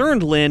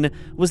concerned Lynn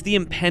was the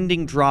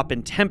impending drop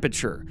in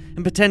temperature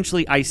and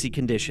potentially icy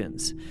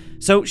conditions.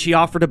 So she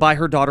offered to buy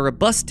her daughter a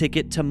bus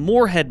ticket to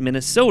Moorhead,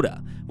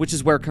 Minnesota, which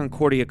is where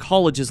Concordia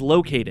College is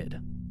located.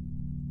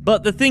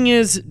 But the thing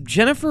is,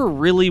 Jennifer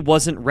really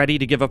wasn't ready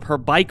to give up her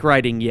bike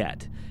riding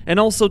yet, and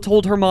also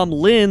told her mom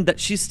Lynn that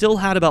she still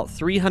had about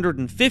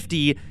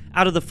 $350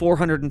 out of the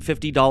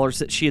 $450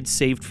 that she had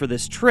saved for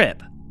this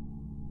trip.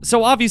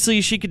 So obviously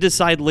she could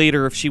decide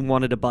later if she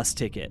wanted a bus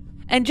ticket.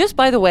 And just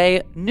by the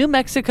way, New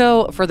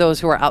Mexico, for those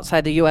who are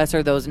outside the U.S.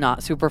 or those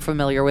not super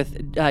familiar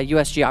with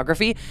U.S.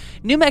 geography,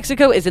 New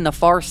Mexico is in the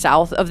far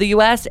south of the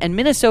U.S. and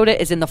Minnesota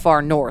is in the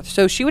far north.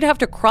 So she would have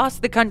to cross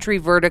the country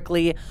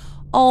vertically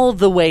all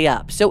the way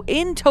up. So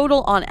in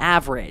total, on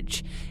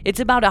average, it's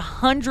about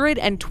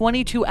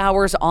 122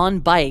 hours on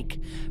bike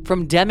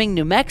from Deming,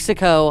 New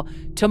Mexico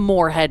to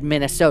Moorhead,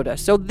 Minnesota.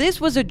 So this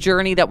was a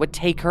journey that would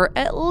take her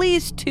at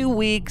least 2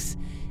 weeks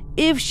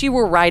if she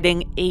were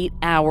riding 8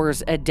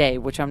 hours a day,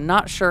 which I'm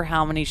not sure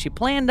how many she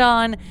planned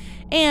on,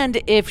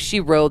 and if she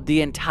rode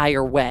the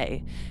entire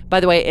way. By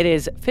the way, it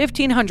is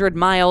 1,500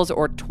 miles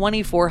or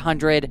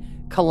 2,400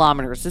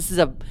 kilometers. This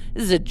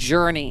is a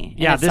journey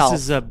in Yeah, itself.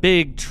 this is a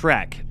big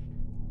trek.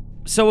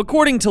 So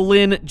according to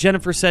Lynn,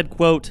 Jennifer said,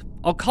 quote,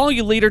 "I'll call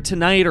you later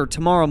tonight or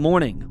tomorrow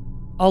morning.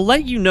 I'll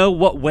let you know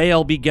what way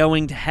I'll be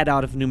going to head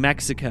out of New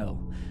Mexico.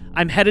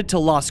 I'm headed to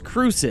Las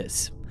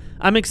Cruces.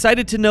 I'm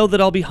excited to know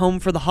that I'll be home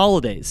for the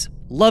holidays.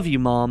 Love you,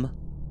 Mom."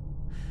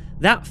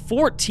 That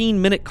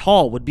 14-minute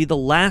call would be the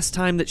last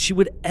time that she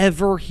would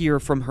ever hear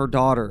from her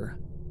daughter.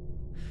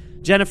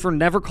 Jennifer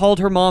never called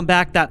her mom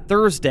back that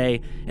Thursday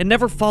and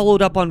never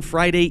followed up on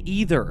Friday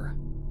either.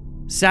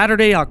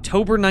 Saturday,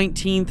 October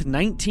 19th,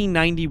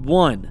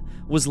 1991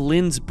 was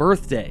Lynn's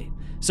birthday,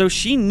 so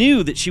she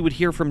knew that she would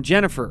hear from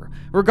Jennifer,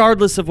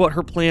 regardless of what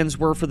her plans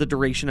were for the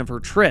duration of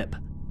her trip.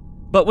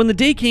 But when the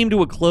day came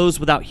to a close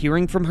without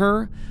hearing from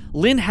her,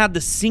 Lynn had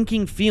the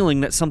sinking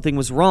feeling that something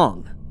was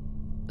wrong.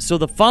 So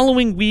the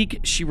following week,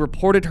 she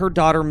reported her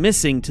daughter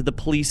missing to the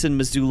police in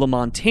Missoula,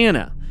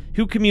 Montana,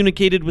 who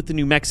communicated with the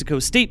New Mexico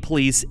State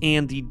Police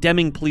and the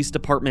Deming Police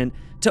Department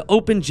to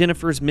open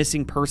Jennifer's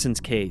missing persons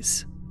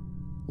case.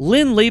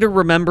 Lynn later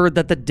remembered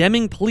that the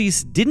Deming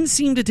police didn't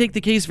seem to take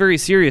the case very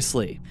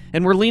seriously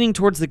and were leaning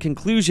towards the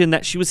conclusion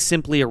that she was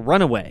simply a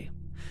runaway.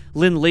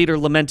 Lynn later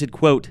lamented,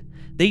 quote,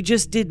 "They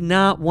just did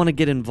not want to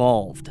get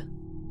involved."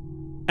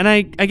 And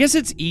I guess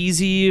it's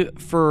easy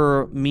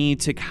for me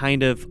to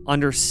kind of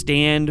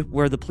understand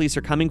where the police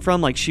are coming from.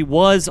 Like, she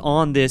was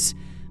on this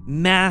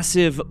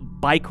massive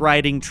bike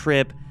riding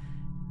trip,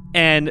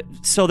 and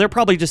so they're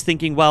probably just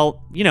thinking,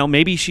 well,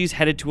 maybe she's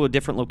headed to a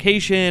different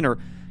location, or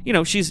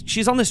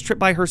she's on this trip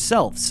by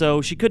herself,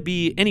 so she could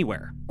be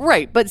anywhere.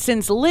 Right, but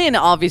since Lynn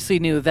obviously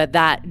knew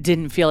that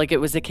didn't feel like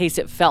it was the case,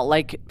 it felt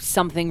like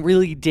something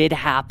really did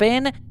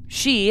happen,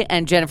 she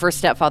and Jennifer's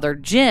stepfather,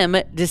 Jim,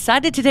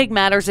 decided to take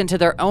matters into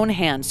their own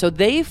hands, so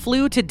they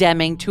flew to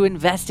Deming to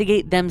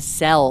investigate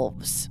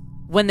themselves.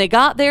 When they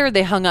got there,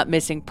 they hung up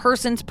missing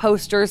persons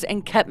posters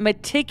and kept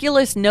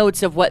meticulous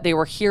notes of what they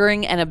were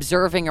hearing and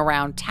observing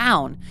around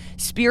town,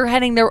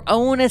 spearheading their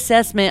own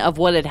assessment of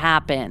what had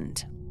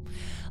happened.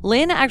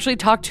 Lynn actually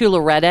talked to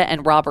Loretta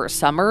and Robert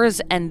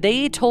Summers, and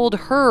they told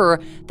her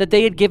that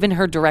they had given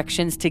her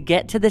directions to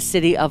get to the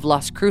city of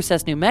Las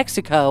Cruces, New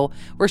Mexico,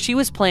 where she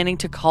was planning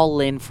to call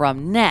Lynn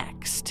from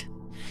next.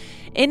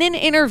 In an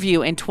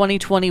interview in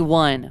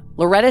 2021,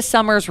 Loretta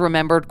Summers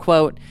remembered,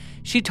 quote,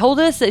 "She told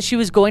us that she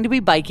was going to be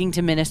biking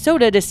to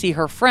Minnesota to see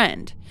her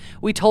friend.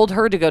 We told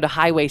her to go to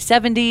Highway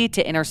 70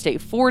 to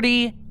Interstate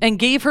 40 and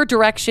gave her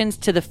directions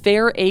to the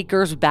Fair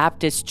Acres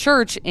Baptist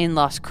Church in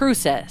Las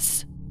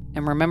Cruces."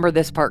 And remember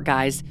this part,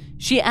 guys.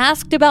 She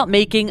asked about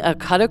making a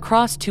cut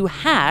across to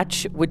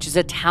Hatch, which is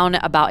a town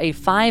about a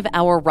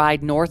 5-hour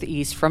ride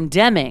northeast from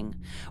Deming.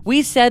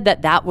 We said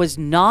that was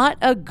not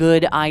a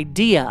good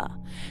idea.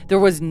 There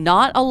was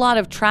not a lot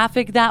of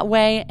traffic that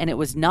way, and it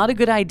was not a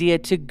good idea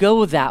to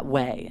go that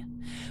way.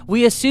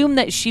 We assumed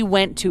that she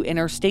went to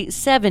Interstate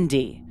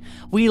 70.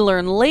 We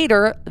learned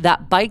later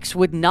that bikes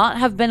would not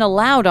have been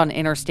allowed on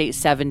Interstate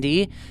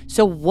 70,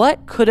 so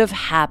what could have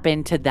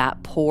happened to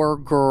that poor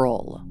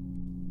girl?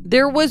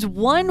 There was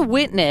one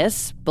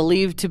witness,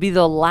 believed to be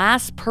the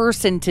last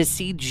person to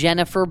see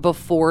Jennifer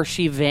before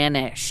she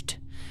vanished.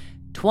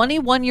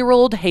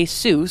 21-year-old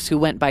Jesus, who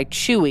went by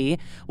Chewy,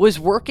 was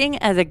working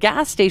as a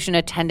gas station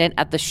attendant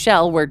at the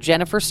Shell where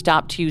Jennifer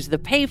stopped to use the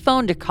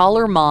payphone to call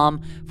her mom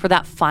for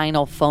that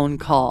final phone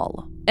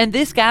call. And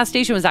this gas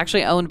station was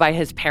actually owned by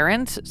his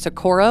parents,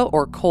 Socorro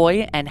or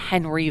Coy and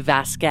Henry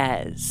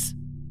Vasquez.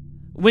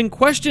 When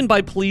questioned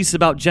by police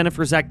about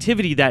Jennifer's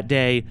activity that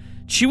day,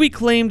 Chewy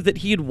claimed that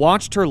he had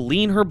watched her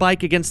lean her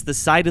bike against the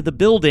side of the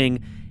building,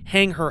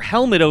 hang her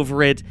helmet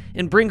over it,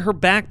 and bring her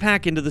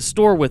backpack into the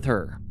store with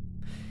her.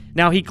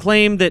 Now, he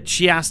claimed that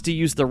she asked to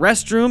use the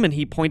restroom and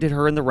he pointed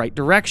her in the right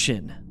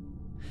direction.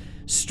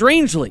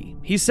 Strangely,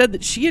 he said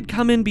that she had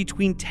come in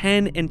between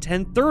 10 and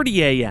 10:30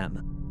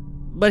 a.m.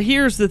 But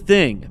here's the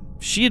thing.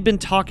 She had been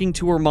talking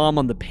to her mom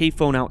on the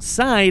payphone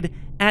outside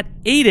at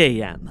 8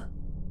 a.m.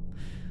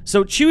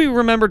 So Chewy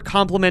remembered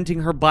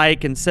complimenting her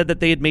bike and said that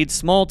they had made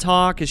small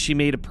talk as she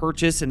made a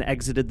purchase and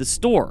exited the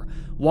store,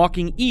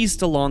 walking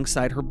east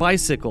alongside her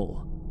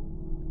bicycle.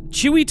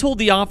 Chewy told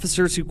the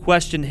officers who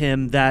questioned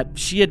him that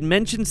she had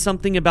mentioned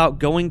something about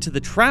going to the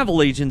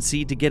travel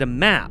agency to get a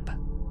map.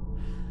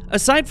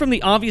 Aside from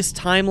the obvious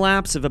time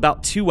lapse of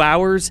about 2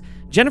 hours,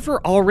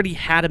 Jennifer already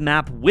had a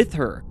map with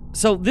her,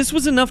 so this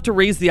was enough to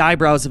raise the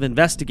eyebrows of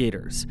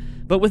investigators.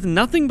 But with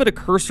nothing but a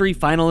cursory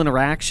final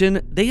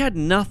interaction, they had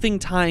nothing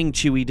tying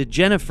Chewy to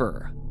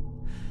Jennifer.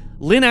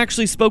 Lynn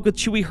actually spoke with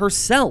Chewy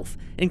herself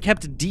and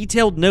kept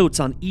detailed notes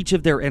on each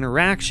of their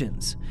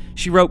interactions.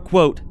 She wrote,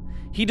 quote,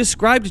 "He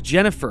described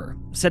Jennifer,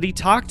 said he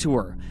talked to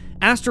her,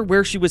 asked her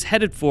where she was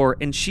headed for,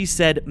 and she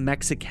said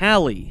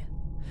Mexicali.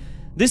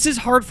 This is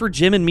hard for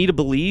Jim and me to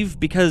believe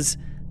because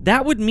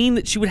that would mean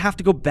that she would have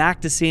to go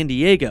back to San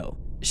Diego.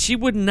 She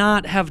would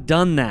not have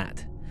done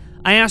that.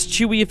 I asked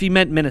Chewy if he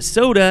meant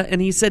Minnesota,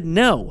 and he said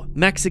no,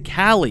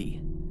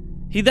 Mexicali.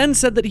 He then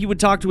said that he would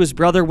talk to his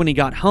brother when he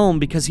got home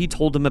because he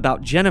told him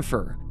about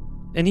Jennifer,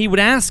 and he would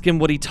ask him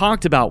what he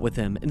talked about with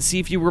him and see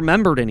if he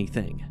remembered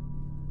anything.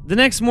 The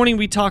next morning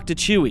we talked to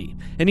Chewy,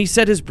 and he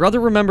said his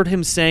brother remembered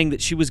him saying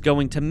that she was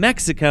going to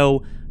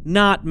Mexico,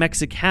 not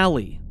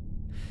Mexicali.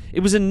 It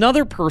was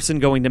another person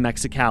going to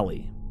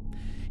Mexicali.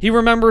 He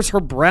remembers her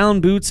brown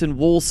boots and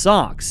wool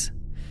socks.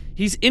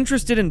 He's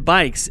interested in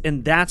bikes,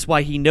 and that's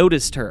why he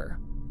noticed her.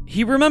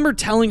 He remembered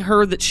telling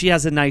her that she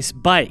has a nice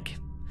bike.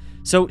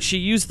 So she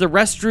used the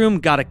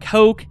restroom, got a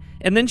Coke,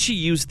 and then she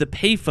used the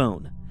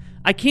payphone.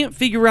 I can't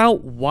figure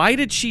out, why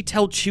did she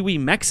tell Chewy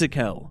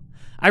Mexico?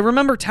 I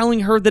remember telling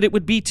her that it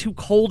would be too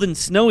cold and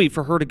snowy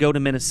for her to go to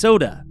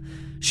Minnesota.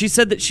 She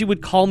said that she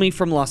would call me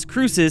from Las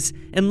Cruces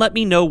and let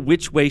me know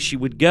which way she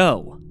would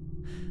go.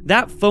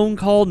 That phone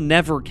call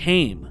never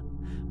came.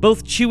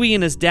 Both Chewy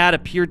and his dad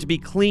appeared to be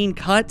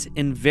clean-cut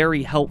and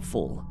very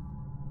helpful.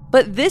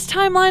 But this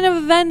timeline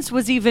of events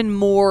was even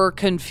more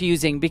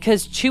confusing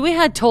because Chewy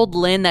had told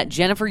Lynn that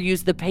Jennifer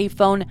used the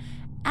payphone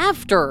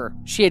after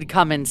she had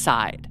come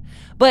inside.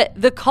 But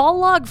the call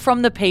log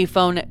from the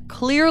payphone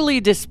clearly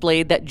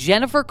displayed that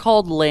Jennifer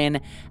called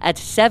Lynn at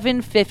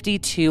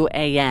 7:52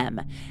 a.m.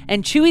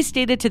 And Chewy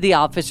stated to the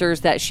officers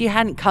that she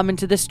hadn't come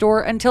into the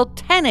store until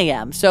 10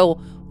 a.m.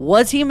 So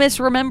was he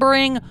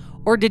misremembering,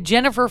 or did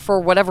Jennifer, for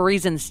whatever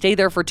reason, stay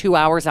there for 2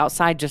 hours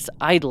outside just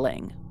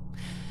idling?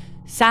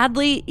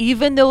 Sadly,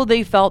 even though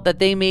they felt that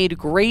they made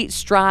great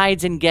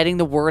strides in getting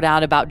the word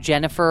out about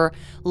Jennifer,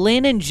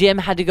 Lynn and Jim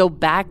had to go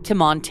back to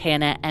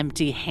Montana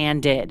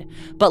empty-handed.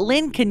 But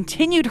Lynn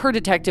continued her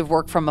detective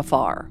work from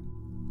afar.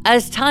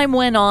 As time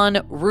went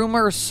on,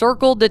 rumors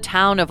circled the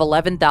town of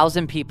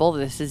 11,000 people,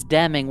 this is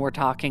Deming we're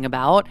talking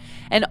about,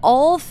 and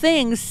all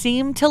things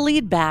seemed to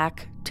lead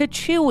back to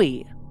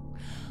Chewy.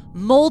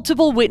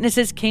 Multiple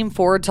witnesses came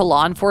forward to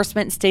law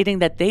enforcement stating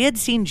that they had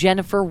seen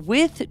Jennifer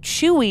with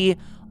Chewy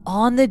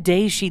on the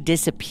day she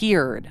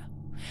disappeared.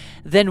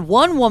 Then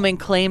one woman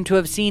claimed to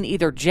have seen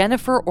either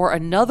Jennifer or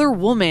another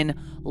woman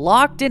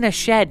locked in a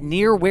shed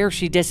near where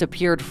she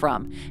disappeared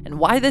from. And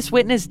why this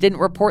witness didn't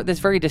report this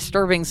very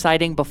disturbing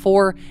sighting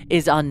before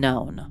is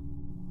unknown.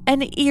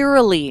 And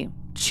eerily,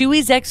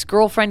 Chewy's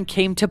ex-girlfriend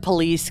came to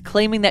police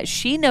claiming that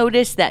she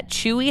noticed that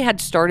Chewy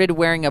had started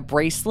wearing a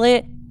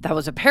bracelet that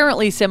was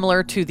apparently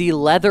similar to the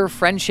leather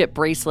friendship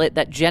bracelet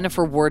that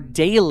Jennifer wore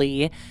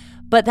daily,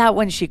 but that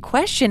when she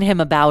questioned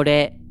him about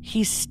it,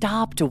 he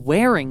stopped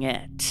wearing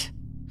it.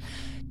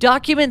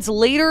 Documents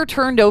later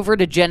turned over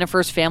to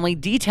Jennifer's family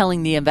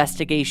detailing the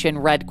investigation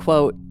read,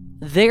 quote,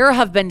 "There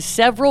have been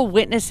several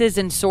witnesses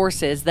and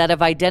sources that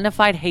have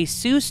identified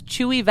Jesus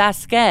Chewy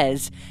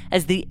Vasquez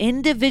as the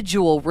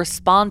individual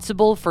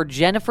responsible for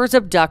Jennifer's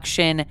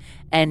abduction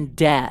and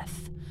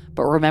death.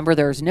 But remember,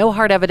 there's no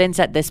hard evidence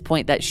at this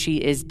point that she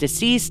is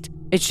deceased.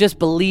 It's just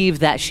believed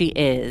that she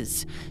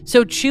is."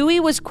 So Chewy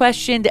was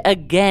questioned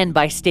again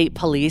by state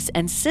police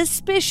and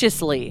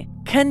suspiciously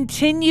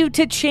continued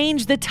to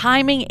change the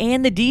timing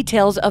and the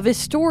details of his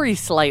story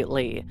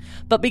slightly.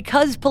 But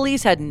because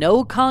police had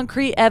no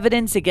concrete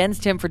evidence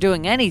against him for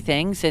doing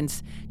anything,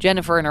 since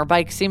Jennifer and her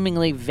bike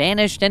seemingly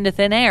vanished into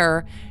thin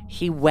air,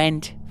 he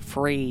went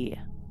free.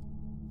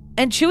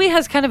 And Chewy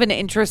has kind of an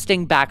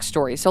interesting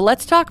backstory. So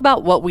let's talk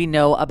about what we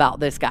know about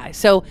this guy.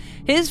 So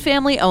his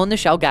family owned the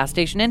Shell gas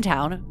station in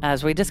town,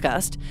 as we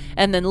discussed,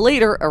 and then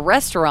later a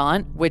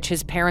restaurant, which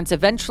his parents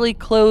eventually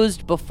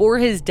closed before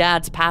his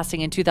dad's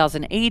passing in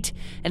 2008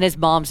 and his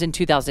mom's in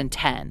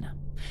 2010.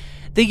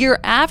 The year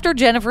after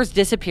Jennifer's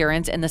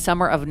disappearance in the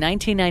summer of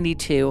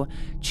 1992,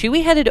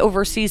 Chewy headed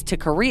overseas to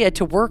Korea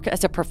to work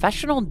as a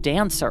professional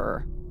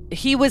dancer.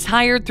 He was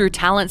hired through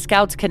talent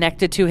scouts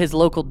connected to his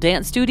local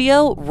dance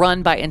studio,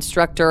 run by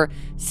instructor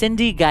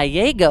Cindy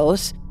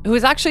Gallegos, who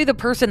is actually the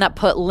person that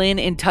put Lynn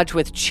in touch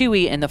with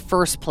Chewy in the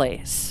first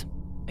place.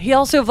 He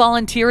also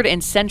volunteered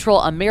in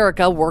Central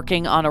America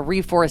working on a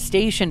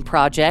reforestation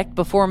project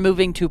before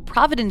moving to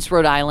Providence,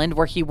 Rhode Island,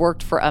 where he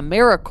worked for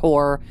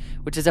AmeriCorps,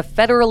 which is a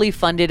federally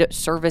funded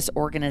service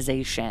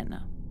organization.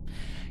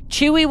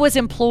 Chewy was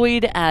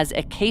employed as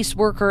a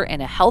caseworker in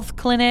a health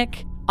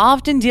clinic,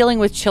 often dealing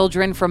with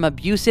children from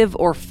abusive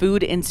or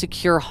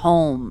food-insecure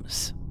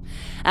homes.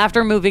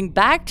 After moving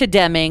back to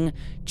Deming,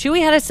 Chewy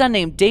had a son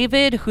named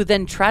David, who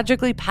then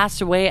tragically passed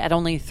away at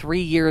only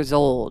 3 years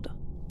old.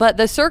 But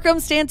the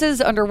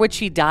circumstances under which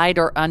he died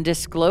are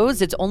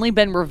undisclosed. It's only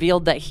been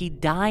revealed that he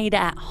died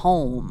at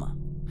home.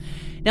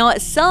 Now,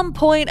 at some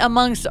point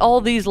amongst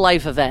all these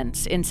life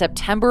events, in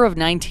September of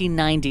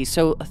 1990,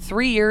 so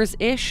 3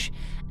 years-ish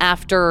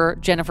after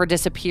Jennifer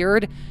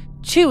disappeared,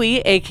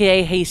 Chewy,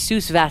 aka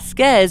Jesus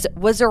Vasquez,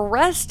 was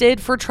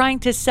arrested for trying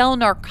to sell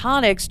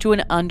narcotics to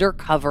an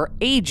undercover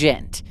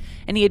agent.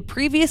 And he had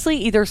previously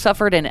either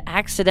suffered an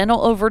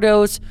accidental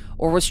overdose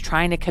or was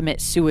trying to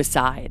commit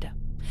suicide.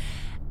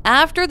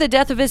 After the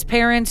death of his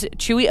parents,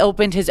 Chewy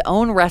opened his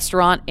own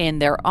restaurant in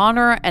their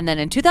honor, and then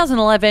in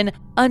 2011,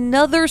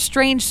 another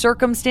strange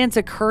circumstance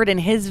occurred in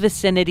his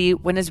vicinity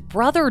when his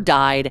brother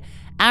died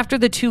after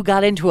the two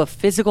got into a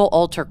physical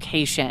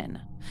altercation.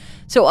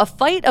 So a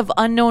fight of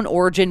unknown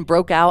origin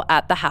broke out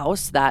at the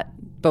house that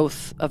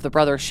both of the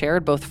brothers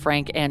shared, both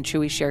Frank and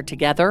Chewy shared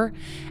together,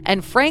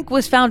 and Frank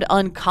was found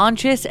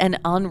unconscious and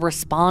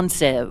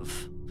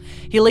unresponsive.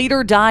 He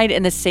later died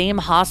in the same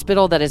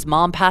hospital that his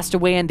mom passed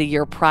away in the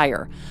year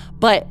prior.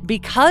 But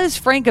because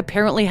Frank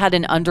apparently had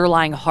an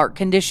underlying heart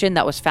condition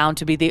that was found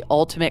to be the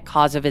ultimate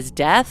cause of his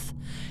death,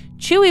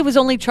 Chewy was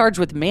only charged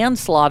with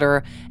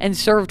manslaughter and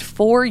served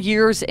 4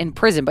 years in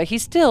prison. But he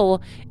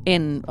still,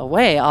 in a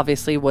way,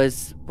 obviously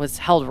was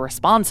held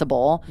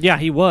responsible. Yeah,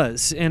 he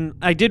was. And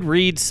I did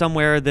read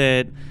somewhere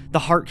that the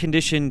heart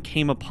condition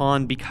came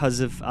upon because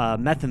of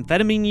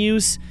methamphetamine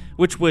use,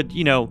 which would,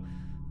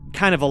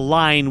 kind of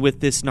align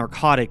with this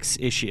narcotics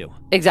issue.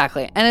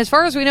 Exactly. And as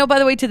far as we know, by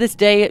the way, to this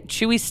day,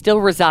 Chewy still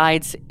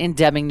resides in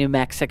Deming, New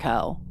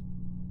Mexico.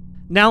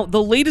 Now,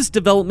 the latest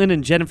development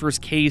in Jennifer's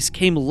case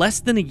came less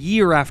than a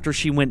year after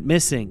she went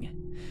missing.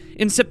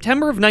 In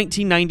September of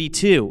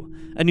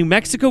 1992, a New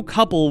Mexico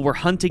couple were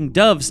hunting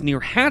doves near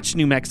Hatch,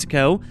 New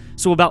Mexico,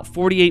 so about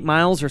 48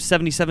 miles or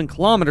 77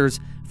 kilometers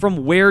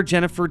from where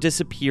Jennifer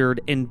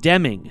disappeared in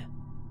Deming.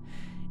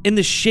 In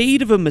the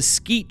shade of a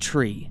mesquite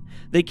tree,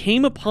 they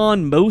came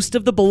upon most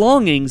of the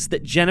belongings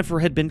that Jennifer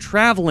had been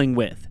traveling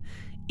with,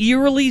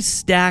 eerily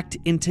stacked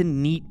into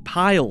neat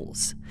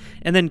piles,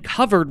 and then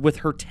covered with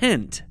her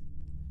tent.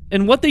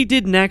 And what they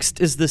did next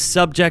is the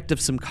subject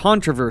of some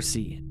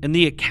controversy, and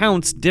the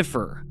accounts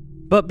differ.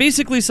 But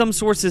basically, some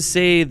sources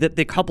say that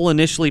the couple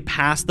initially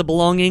passed the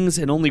belongings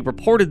and only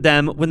reported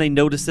them when they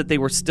noticed that they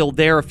were still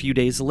there a few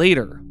days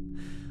later.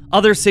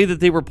 Others say that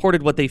they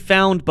reported what they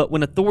found, but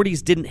when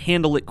authorities didn't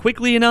handle it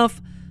quickly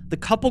enough, the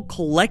couple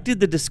collected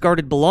the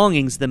discarded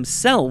belongings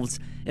themselves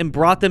and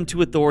brought them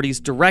to authorities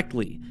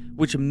directly,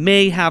 which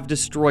may have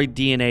destroyed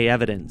DNA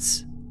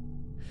evidence.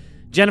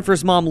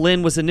 Jennifer's mom,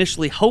 Lynn, was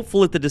initially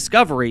hopeful at the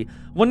discovery,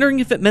 wondering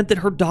if it meant that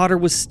her daughter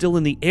was still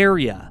in the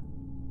area.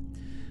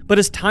 But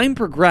as time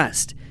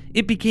progressed,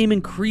 it became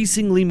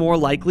increasingly more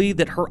likely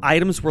that her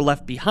items were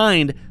left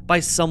behind by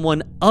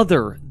someone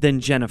other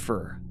than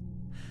Jennifer.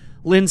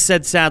 Lynn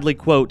said sadly,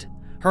 quote,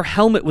 "Her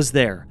helmet was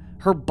there.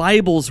 Her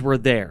Bibles were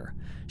there.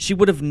 She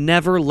would have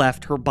never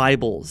left her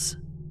Bibles."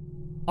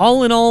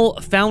 All in all,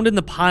 found in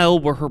the pile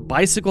were her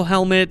bicycle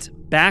helmet,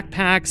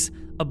 backpacks,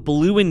 a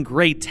blue and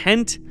gray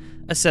tent,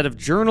 a set of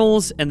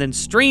journals, and then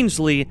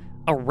strangely,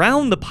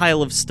 around the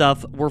pile of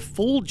stuff were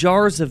full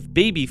jars of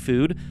baby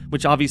food,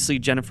 which obviously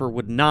Jennifer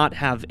would not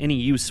have any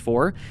use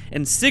for,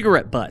 and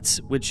cigarette butts,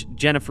 which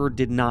Jennifer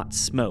did not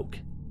smoke.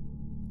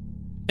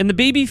 And the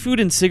baby food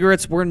and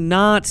cigarettes were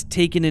not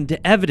taken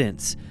into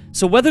evidence,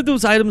 so whether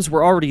those items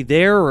were already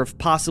there or if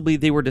possibly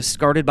they were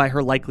discarded by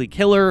her likely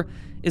killer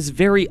is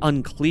very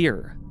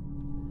unclear.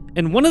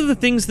 And one of the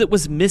things that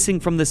was missing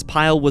from this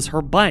pile was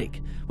her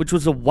bike, which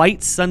was a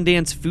white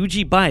Sundance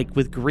Fuji bike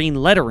with green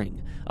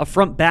lettering, a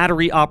front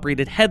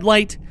battery-operated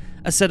headlight,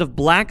 a set of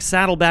black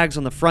saddlebags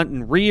on the front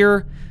and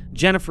rear,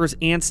 Jennifer's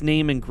aunt's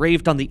name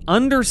engraved on the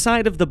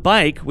underside of the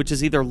bike, which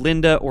is either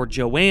Linda or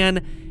Joanne,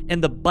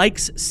 and the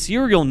bike's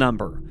serial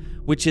number,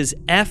 which is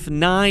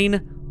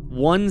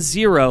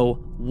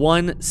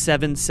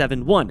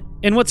F9101771.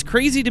 And what's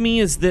crazy to me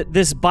is that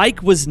this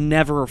bike was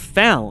never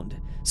found.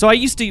 So I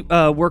used to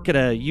work at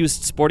a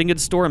used sporting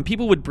goods store, and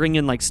people would bring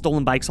in like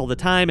stolen bikes all the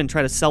time and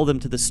try to sell them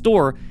to the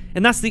store.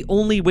 And that's the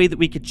only way that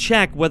we could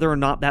check whether or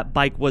not that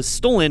bike was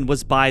stolen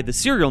was by the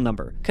serial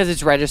number. Because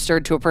it's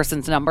registered to a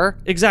person's number?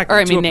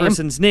 Exactly, a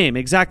person's name,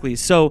 exactly.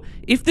 So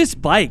if this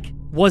bike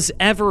was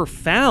ever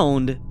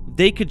found,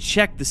 they could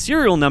check the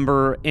serial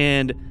number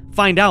and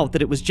find out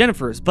that it was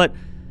Jennifer's. But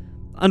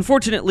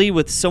unfortunately,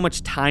 with so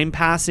much time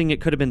passing,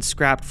 it could have been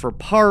scrapped for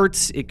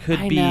parts. It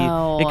could be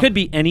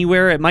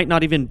anywhere. It might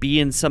not even be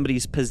in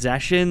somebody's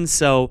possession.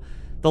 So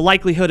the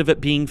likelihood of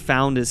it being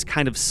found is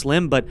kind of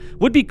slim, but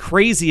would be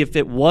crazy if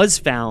it was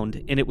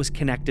found and it was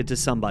connected to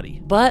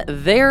somebody. But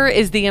there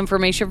is the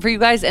information for you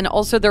guys. And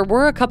also there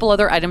were a couple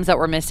other items that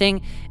were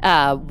missing.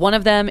 One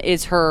of them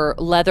is her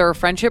leather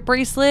friendship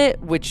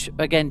bracelet, which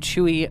again,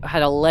 Chewy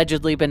had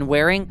allegedly been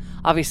wearing.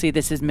 Obviously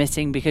this is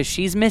missing because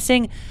she's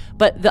missing.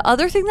 But the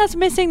other thing that's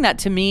missing that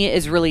to me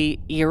is really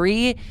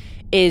eerie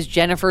is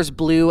Jennifer's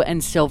blue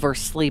and silver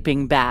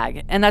sleeping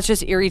bag. And that's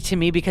just eerie to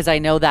me because I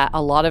know that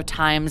a lot of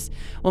times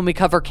when we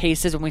cover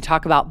cases, when we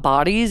talk about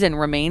bodies and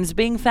remains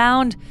being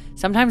found,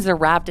 sometimes they're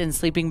wrapped in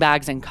sleeping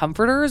bags and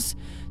comforters.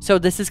 So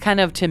this is kind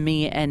of, to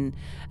me,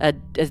 a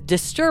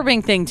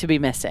disturbing thing to be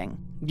missing.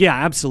 Yeah,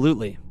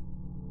 absolutely.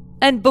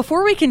 And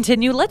before we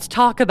continue, let's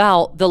talk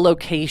about the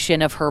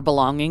location of her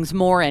belongings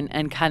more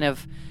and kind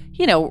of,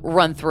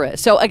 run through it.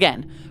 So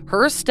again,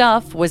 her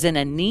stuff was in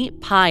a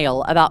neat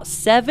pile about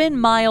 7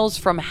 miles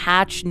from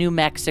Hatch, New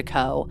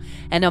Mexico,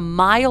 and a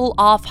mile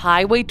off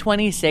Highway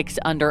 26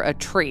 under a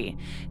tree.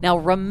 Now,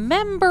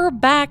 remember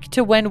back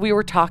to when we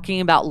were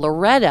talking about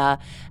Loretta,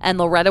 and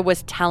Loretta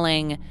was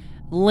telling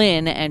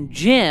Lynn and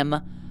Jim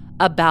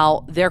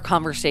about their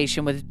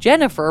conversation with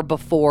Jennifer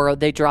before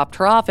they dropped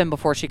her off and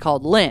before she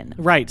called Lynn.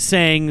 Right,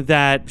 saying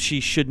that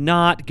she should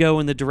not go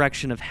in the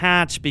direction of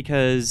Hatch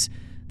because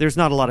there's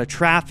not a lot of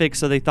traffic,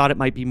 so they thought it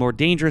might be more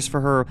dangerous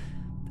for her.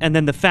 And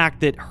then the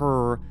fact that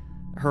her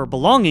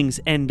belongings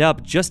end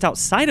up just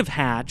outside of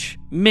Hatch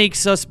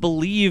makes us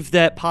believe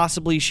that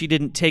possibly she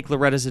didn't take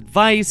Loretta's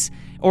advice,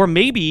 Or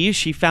maybe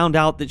she found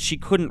out that she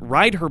couldn't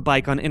ride her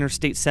bike on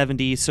Interstate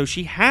 70, so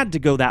she had to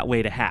go that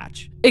way to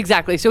Hatch.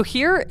 Exactly. So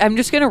here, I'm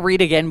just going to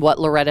read again what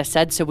Loretta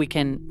said so we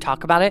can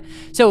talk about it.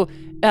 So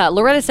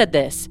Loretta said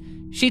this.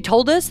 She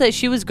told us that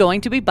she was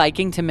going to be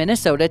biking to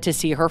Minnesota to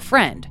see her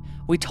friend.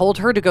 We told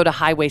her to go to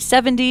Highway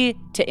 70,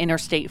 to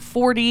Interstate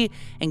 40,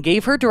 and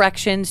gave her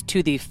directions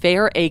to the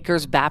Fair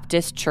Acres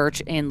Baptist Church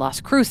in Las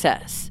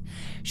Cruces.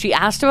 She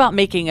asked about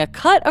making a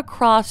cut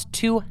across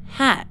to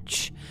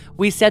Hatch.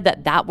 We said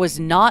that that was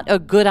not a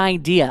good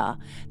idea.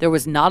 There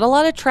was not a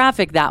lot of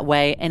traffic that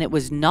way, and it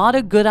was not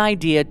a good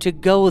idea to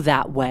go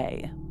that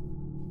way.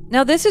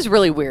 Now, this is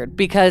really weird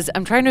because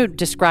I'm trying to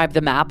describe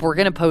the map. We're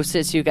going to post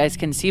it so you guys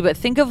can see, but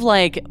think of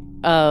like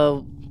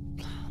a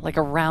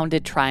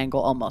rounded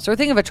triangle almost, or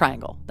think of a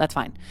triangle. That's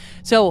fine.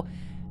 So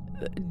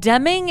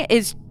Deming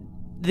is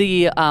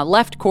the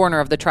left corner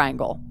of the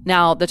triangle.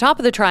 Now, the top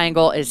of the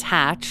triangle is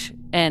Hatch,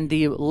 and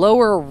the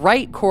lower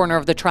right corner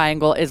of the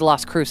triangle is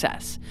Las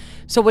Cruces.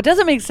 So what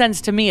doesn't make sense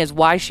to me is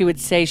why she would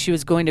say she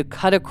was going to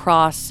cut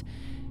across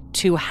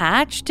to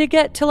Hatch to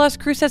get to Las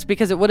Cruces,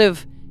 because it would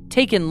have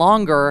taken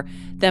longer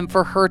than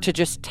for her to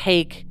just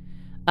take,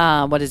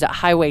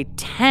 Highway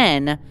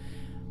 10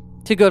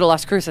 to go to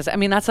Las Cruces. I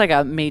mean, that's like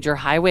a major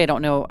highway. I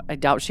don't know. I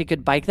doubt she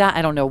could bike that.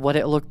 I don't know what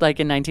it looked like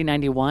in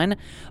 1991,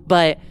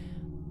 but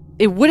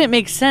it wouldn't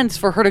make sense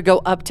for her to go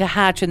up to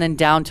Hatch and then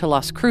down to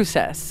Las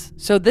Cruces.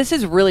 So this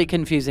is really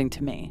confusing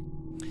to me.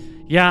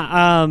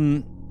 Yeah,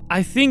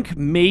 I think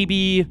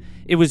maybe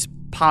it was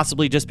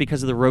possibly just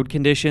because of the road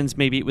conditions.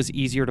 Maybe it was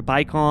easier to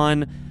bike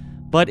on,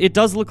 but it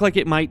does look like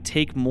it might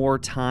take more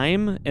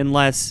time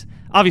unless,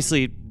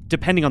 obviously,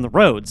 depending on the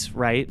roads,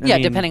 right? I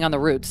mean, depending on the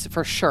routes,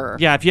 for sure.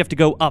 Yeah, if you have to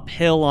go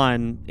uphill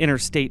on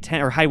Interstate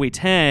 10 or Highway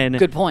 10.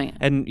 Good point.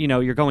 And,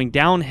 you're going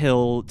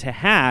downhill to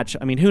Hatch.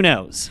 I mean, who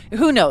knows?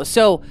 Who knows?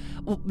 So,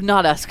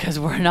 not us, because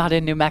we're not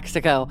in New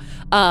Mexico.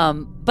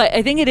 But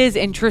I think it is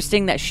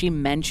interesting that she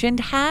mentioned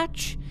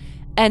Hatch,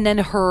 and then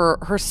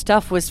her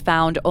stuff was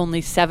found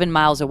only 7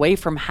 miles away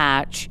from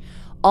Hatch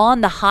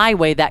on the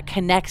highway that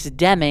connects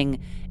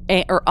Deming,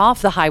 or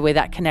off the highway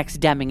that connects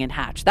Deming and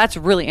Hatch. That's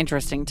really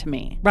interesting to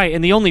me. Right,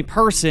 and the only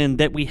person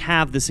that we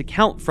have this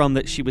account from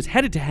that she was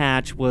headed to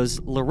Hatch was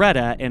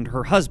Loretta and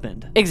her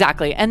husband.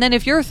 Exactly. And then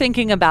if you're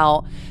thinking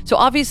about, so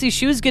obviously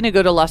she was going to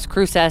go to Las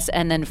Cruces,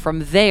 and then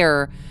from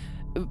there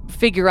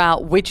figure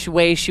out which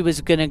way she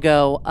was going to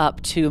go up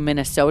to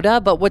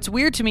Minnesota. But what's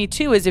weird to me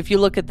too is if you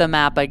look at the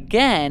map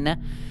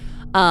again,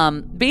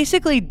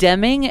 basically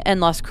Deming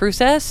and Las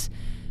Cruces,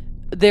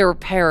 they're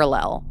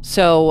parallel.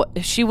 So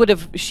she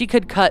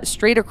could cut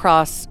straight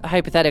across,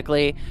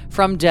 hypothetically,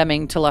 from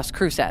Deming to Las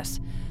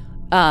Cruces.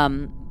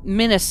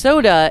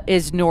 Minnesota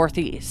is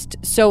northeast.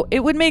 So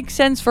it would make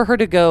sense for her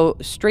to go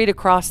straight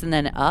across and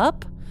then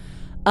up.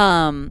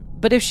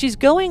 But if she's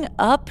going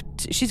up,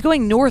 she's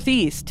going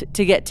northeast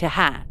to get to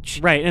Hatch.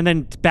 Right, and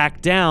then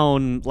back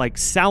down, like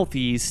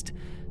southeast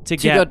to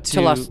get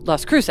to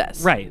Las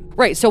Cruces. Right.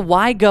 Right, so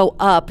why go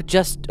up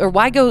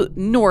why go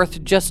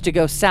north just to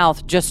go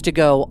south, just to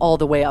go all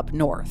the way up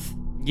north?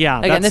 Yeah.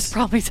 Again, this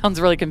probably sounds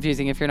really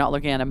confusing if you're not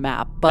looking at a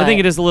map. But I think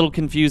it is a little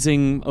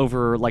confusing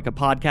over like a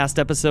podcast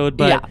episode,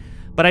 but... Yeah.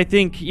 But I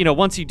think,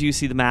 once you do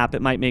see the map,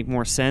 it might make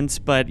more sense.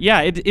 But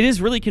yeah, it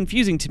is really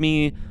confusing to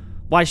me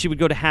why she would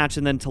go to Hatch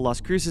and then to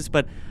Las Cruces,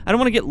 but I don't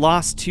want to get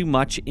lost too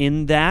much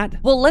in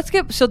that. Well,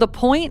 so the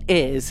point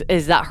is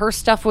that her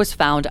stuff was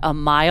found a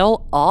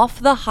mile off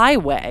the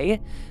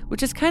highway,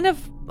 which is kind of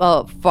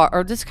far,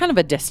 or just kind of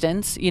a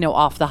distance,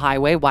 off the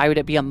highway. Why would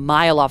it be a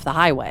mile off the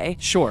highway?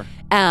 Sure.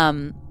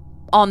 On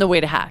the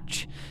way to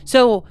Hatch.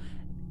 So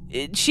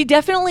she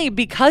definitely,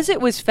 because it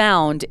was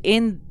found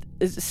in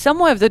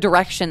somewhat of the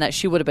direction that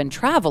she would have been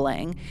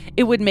traveling,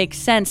 it would make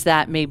sense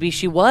that maybe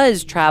she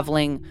was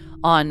traveling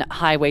on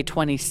Highway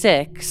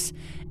 26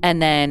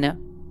 and then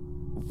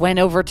went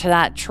over to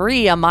that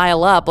tree a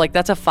mile up. Like,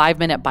 that's a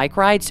 5-minute bike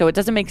ride. So it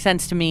doesn't make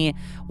sense to me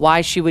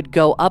why she would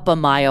go up a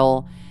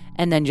mile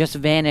and then just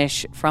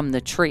vanish from the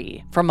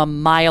tree, from a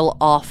mile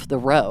off the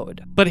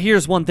road. But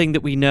here's one thing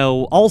that we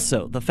know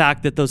also, the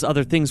fact that those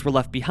other things were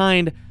left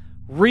behind.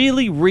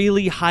 Really,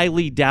 really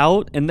highly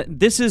doubt, and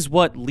this is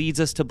what leads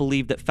us to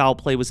believe that foul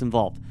play was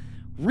involved.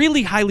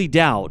 Really highly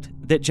doubt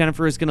that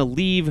Jennifer is going to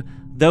leave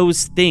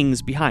those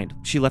things behind.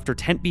 She left her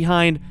tent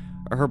behind.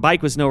 Her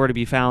bike was nowhere to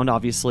be found,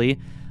 obviously.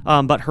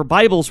 But her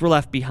Bibles were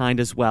left behind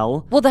as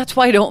well. Well, that's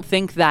why I don't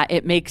think that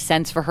it makes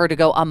sense for her to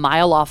go a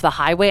mile off the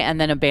highway and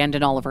then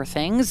abandon all of her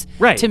things.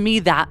 Right. To me,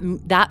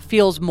 that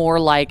feels more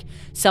like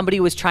somebody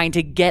was trying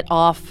to get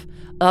off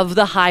of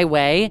the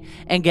highway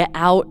and get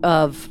out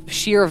of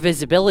sheer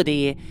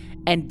visibility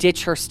and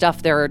ditch her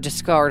stuff there or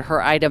discard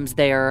her items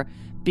there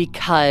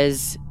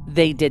because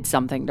they did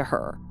something to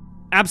her.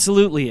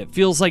 Absolutely. It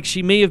feels like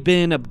she may have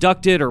been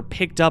abducted or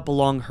picked up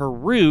along her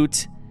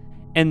route,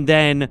 and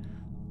then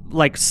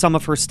like some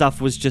of her stuff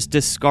was just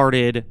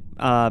discarded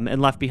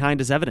and left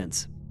behind as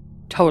evidence.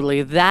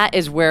 Totally. That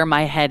is where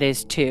my head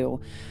is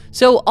too.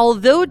 So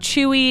although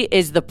Chewy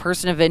is the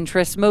person of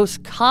interest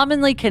most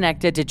commonly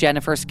connected to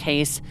Jennifer's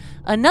case,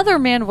 another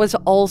man was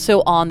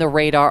also on the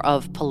radar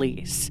of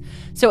police.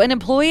 So an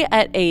employee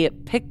at a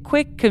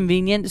Pickwick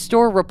convenience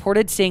store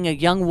reported seeing a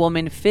young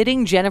woman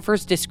fitting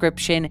Jennifer's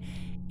description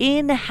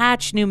in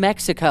Hatch, New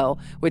Mexico,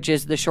 which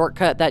is the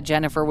shortcut that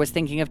Jennifer was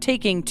thinking of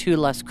taking to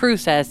Las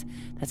Cruces.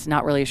 That's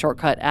not really a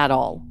shortcut at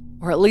all.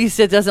 Or at least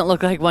it doesn't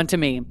look like one to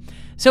me.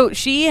 So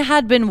she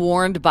had been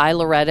warned by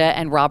Loretta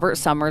and Robert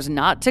Summers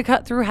not to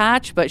cut through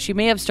Hatch, but she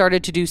may have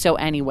started to do so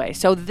anyway.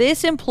 So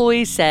this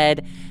employee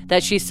said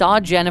that she saw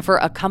Jennifer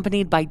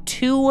accompanied by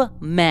 2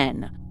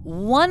 men,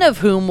 one of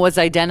whom was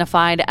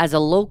identified as a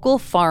local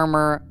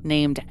farmer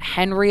named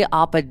Henry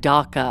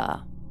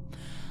Apodaca.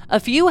 A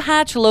few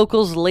Hatch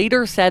locals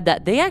later said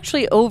that they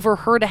actually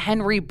overheard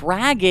Henry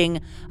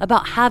bragging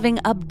about having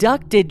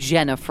abducted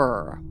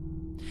Jennifer.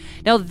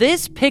 Now,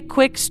 this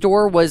Pickwick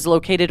store was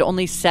located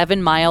only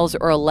 7 miles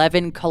or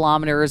 11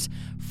 kilometers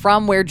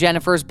from where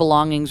Jennifer's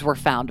belongings were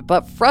found.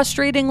 But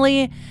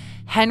frustratingly,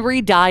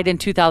 Henry died in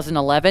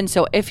 2011,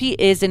 so if he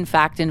is in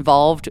fact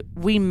involved,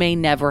 we may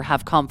never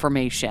have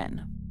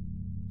confirmation.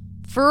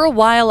 For a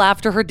while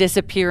after her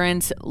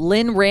disappearance,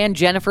 Lynn ran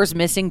Jennifer's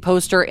missing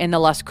poster in the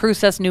Las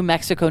Cruces, New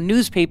Mexico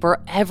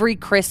newspaper every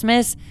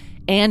Christmas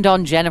and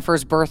on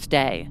Jennifer's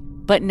birthday.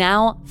 But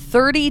now,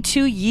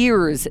 32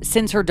 years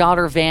since her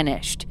daughter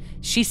vanished,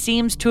 she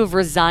seems to have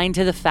resigned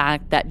to the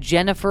fact that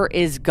Jennifer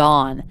is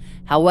gone,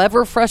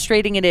 however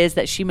frustrating it is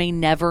that she may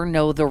never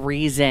know the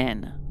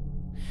reason.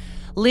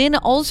 Lynn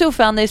also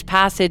found this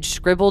passage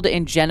scribbled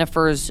in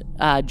Jennifer's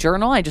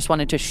journal. I just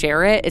wanted to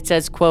share it. It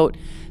says, quote,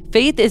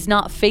 "Faith is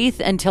not faith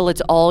until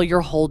it's all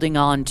you're holding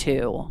on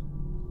to."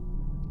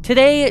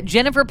 Today,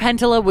 Jennifer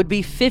Pentilla would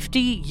be 50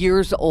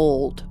 years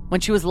old.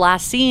 When she was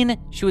last seen,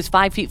 she was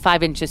 5 feet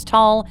 5 inches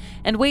tall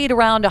and weighed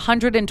around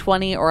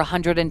 120 or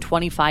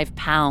 125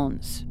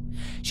 pounds.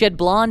 She had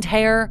blonde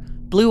hair,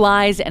 blue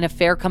eyes, and a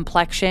fair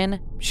complexion.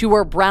 She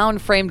wore brown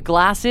framed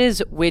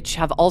glasses, which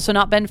have also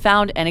not been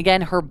found, and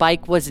again, her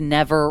bike was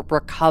never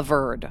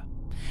recovered.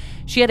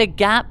 She had a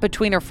gap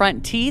between her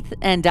front teeth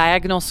and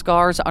diagonal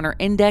scars on her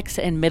index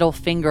and middle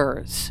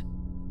fingers.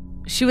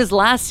 She was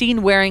last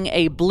seen wearing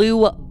a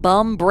blue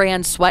Bum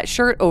brand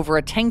sweatshirt over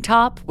a tank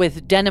top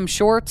with denim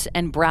shorts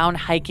and brown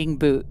hiking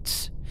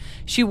boots.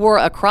 She wore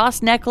a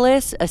cross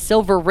necklace, a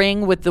silver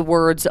ring with the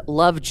words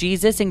 "Love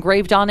Jesus"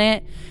 engraved on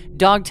it,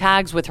 dog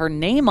tags with her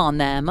name on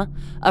them,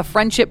 a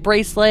friendship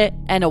bracelet,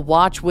 and a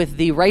watch with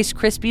the Rice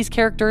Krispies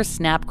characters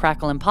Snap,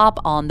 Crackle, and Pop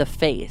on the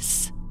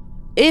face.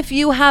 If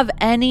you have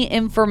any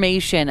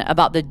information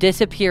about the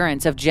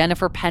disappearance of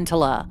Jennifer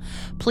Pentilla,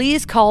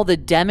 please call the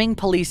Deming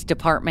Police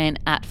Department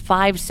at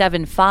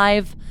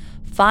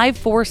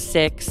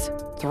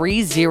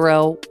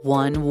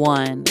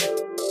 575-546-3011.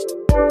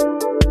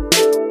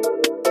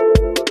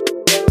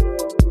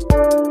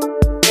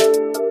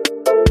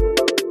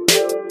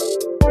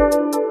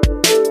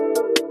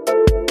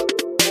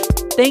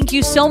 Thank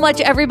you so much,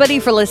 everybody,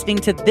 for listening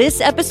to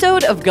this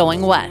episode of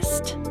Going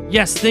West.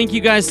 Yes, thank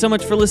you guys so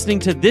much for listening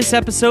to this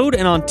episode,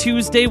 and on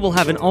Tuesday, we'll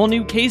have an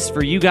all-new case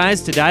for you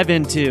guys to dive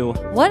into.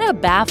 What a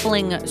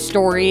baffling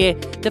story.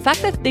 The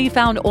fact that they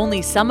found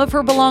only some of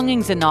her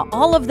belongings and not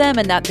all of them,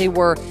 and that they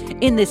were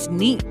in this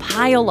neat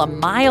pile a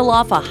mile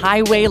off a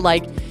highway,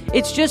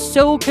 it's just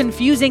so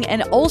confusing,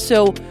 and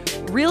also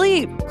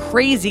really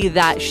crazy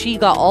that she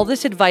got all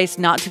this advice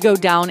not to go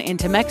down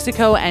into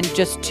Mexico and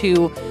just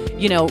to,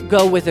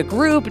 go with a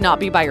group, not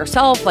be by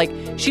herself.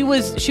 She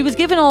was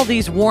given all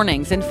these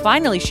warnings, and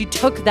finally she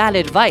took that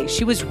advice.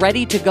 She was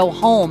ready to go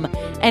home,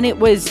 and it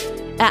was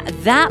at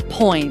that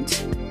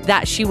point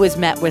that she was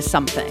met with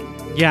something.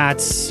 Yeah,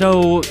 it's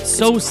so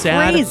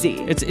sad.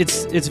 Crazy.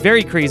 It's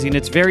very crazy, and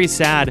it's very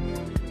sad.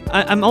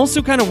 I'm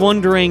also kind of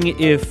wondering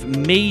if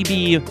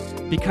maybe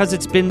because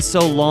it's been so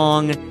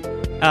long,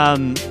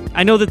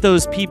 I know that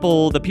the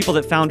people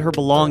that found her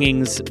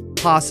belongings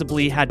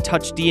possibly had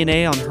touch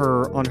DNA on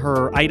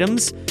her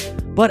items,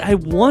 but I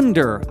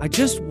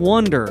just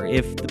wonder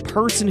if the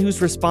person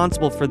who's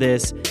responsible for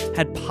this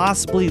had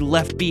possibly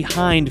left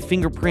behind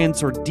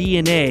fingerprints or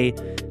DNA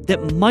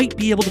that might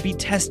be able to be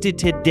tested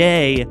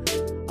today.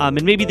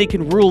 And maybe they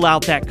can rule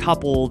out that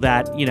couple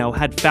that,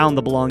 had found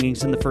the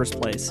belongings in the first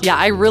place. Yeah,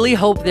 I really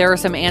hope there are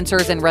some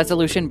answers and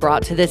resolution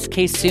brought to this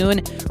case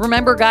soon.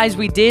 Remember, guys,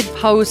 we did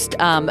post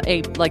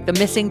the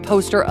missing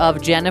poster of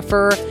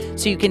Jennifer,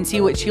 so you can see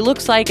what she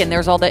looks like, and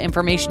there's all the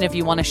information if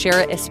you want to share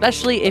it,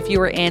 especially if you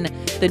were in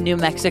the New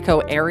Mexico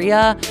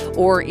area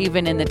or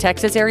even in the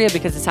Texas area,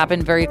 because this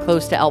happened very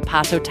close to El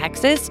Paso,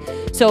 Texas.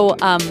 So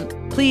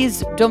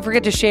please don't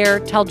forget to share,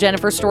 tell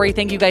Jennifer's story.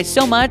 Thank you guys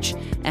so much,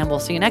 and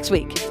we'll see you next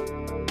week.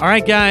 All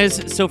right,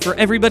 guys, so for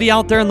everybody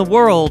out there in the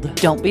world,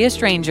 don't be a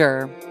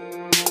stranger.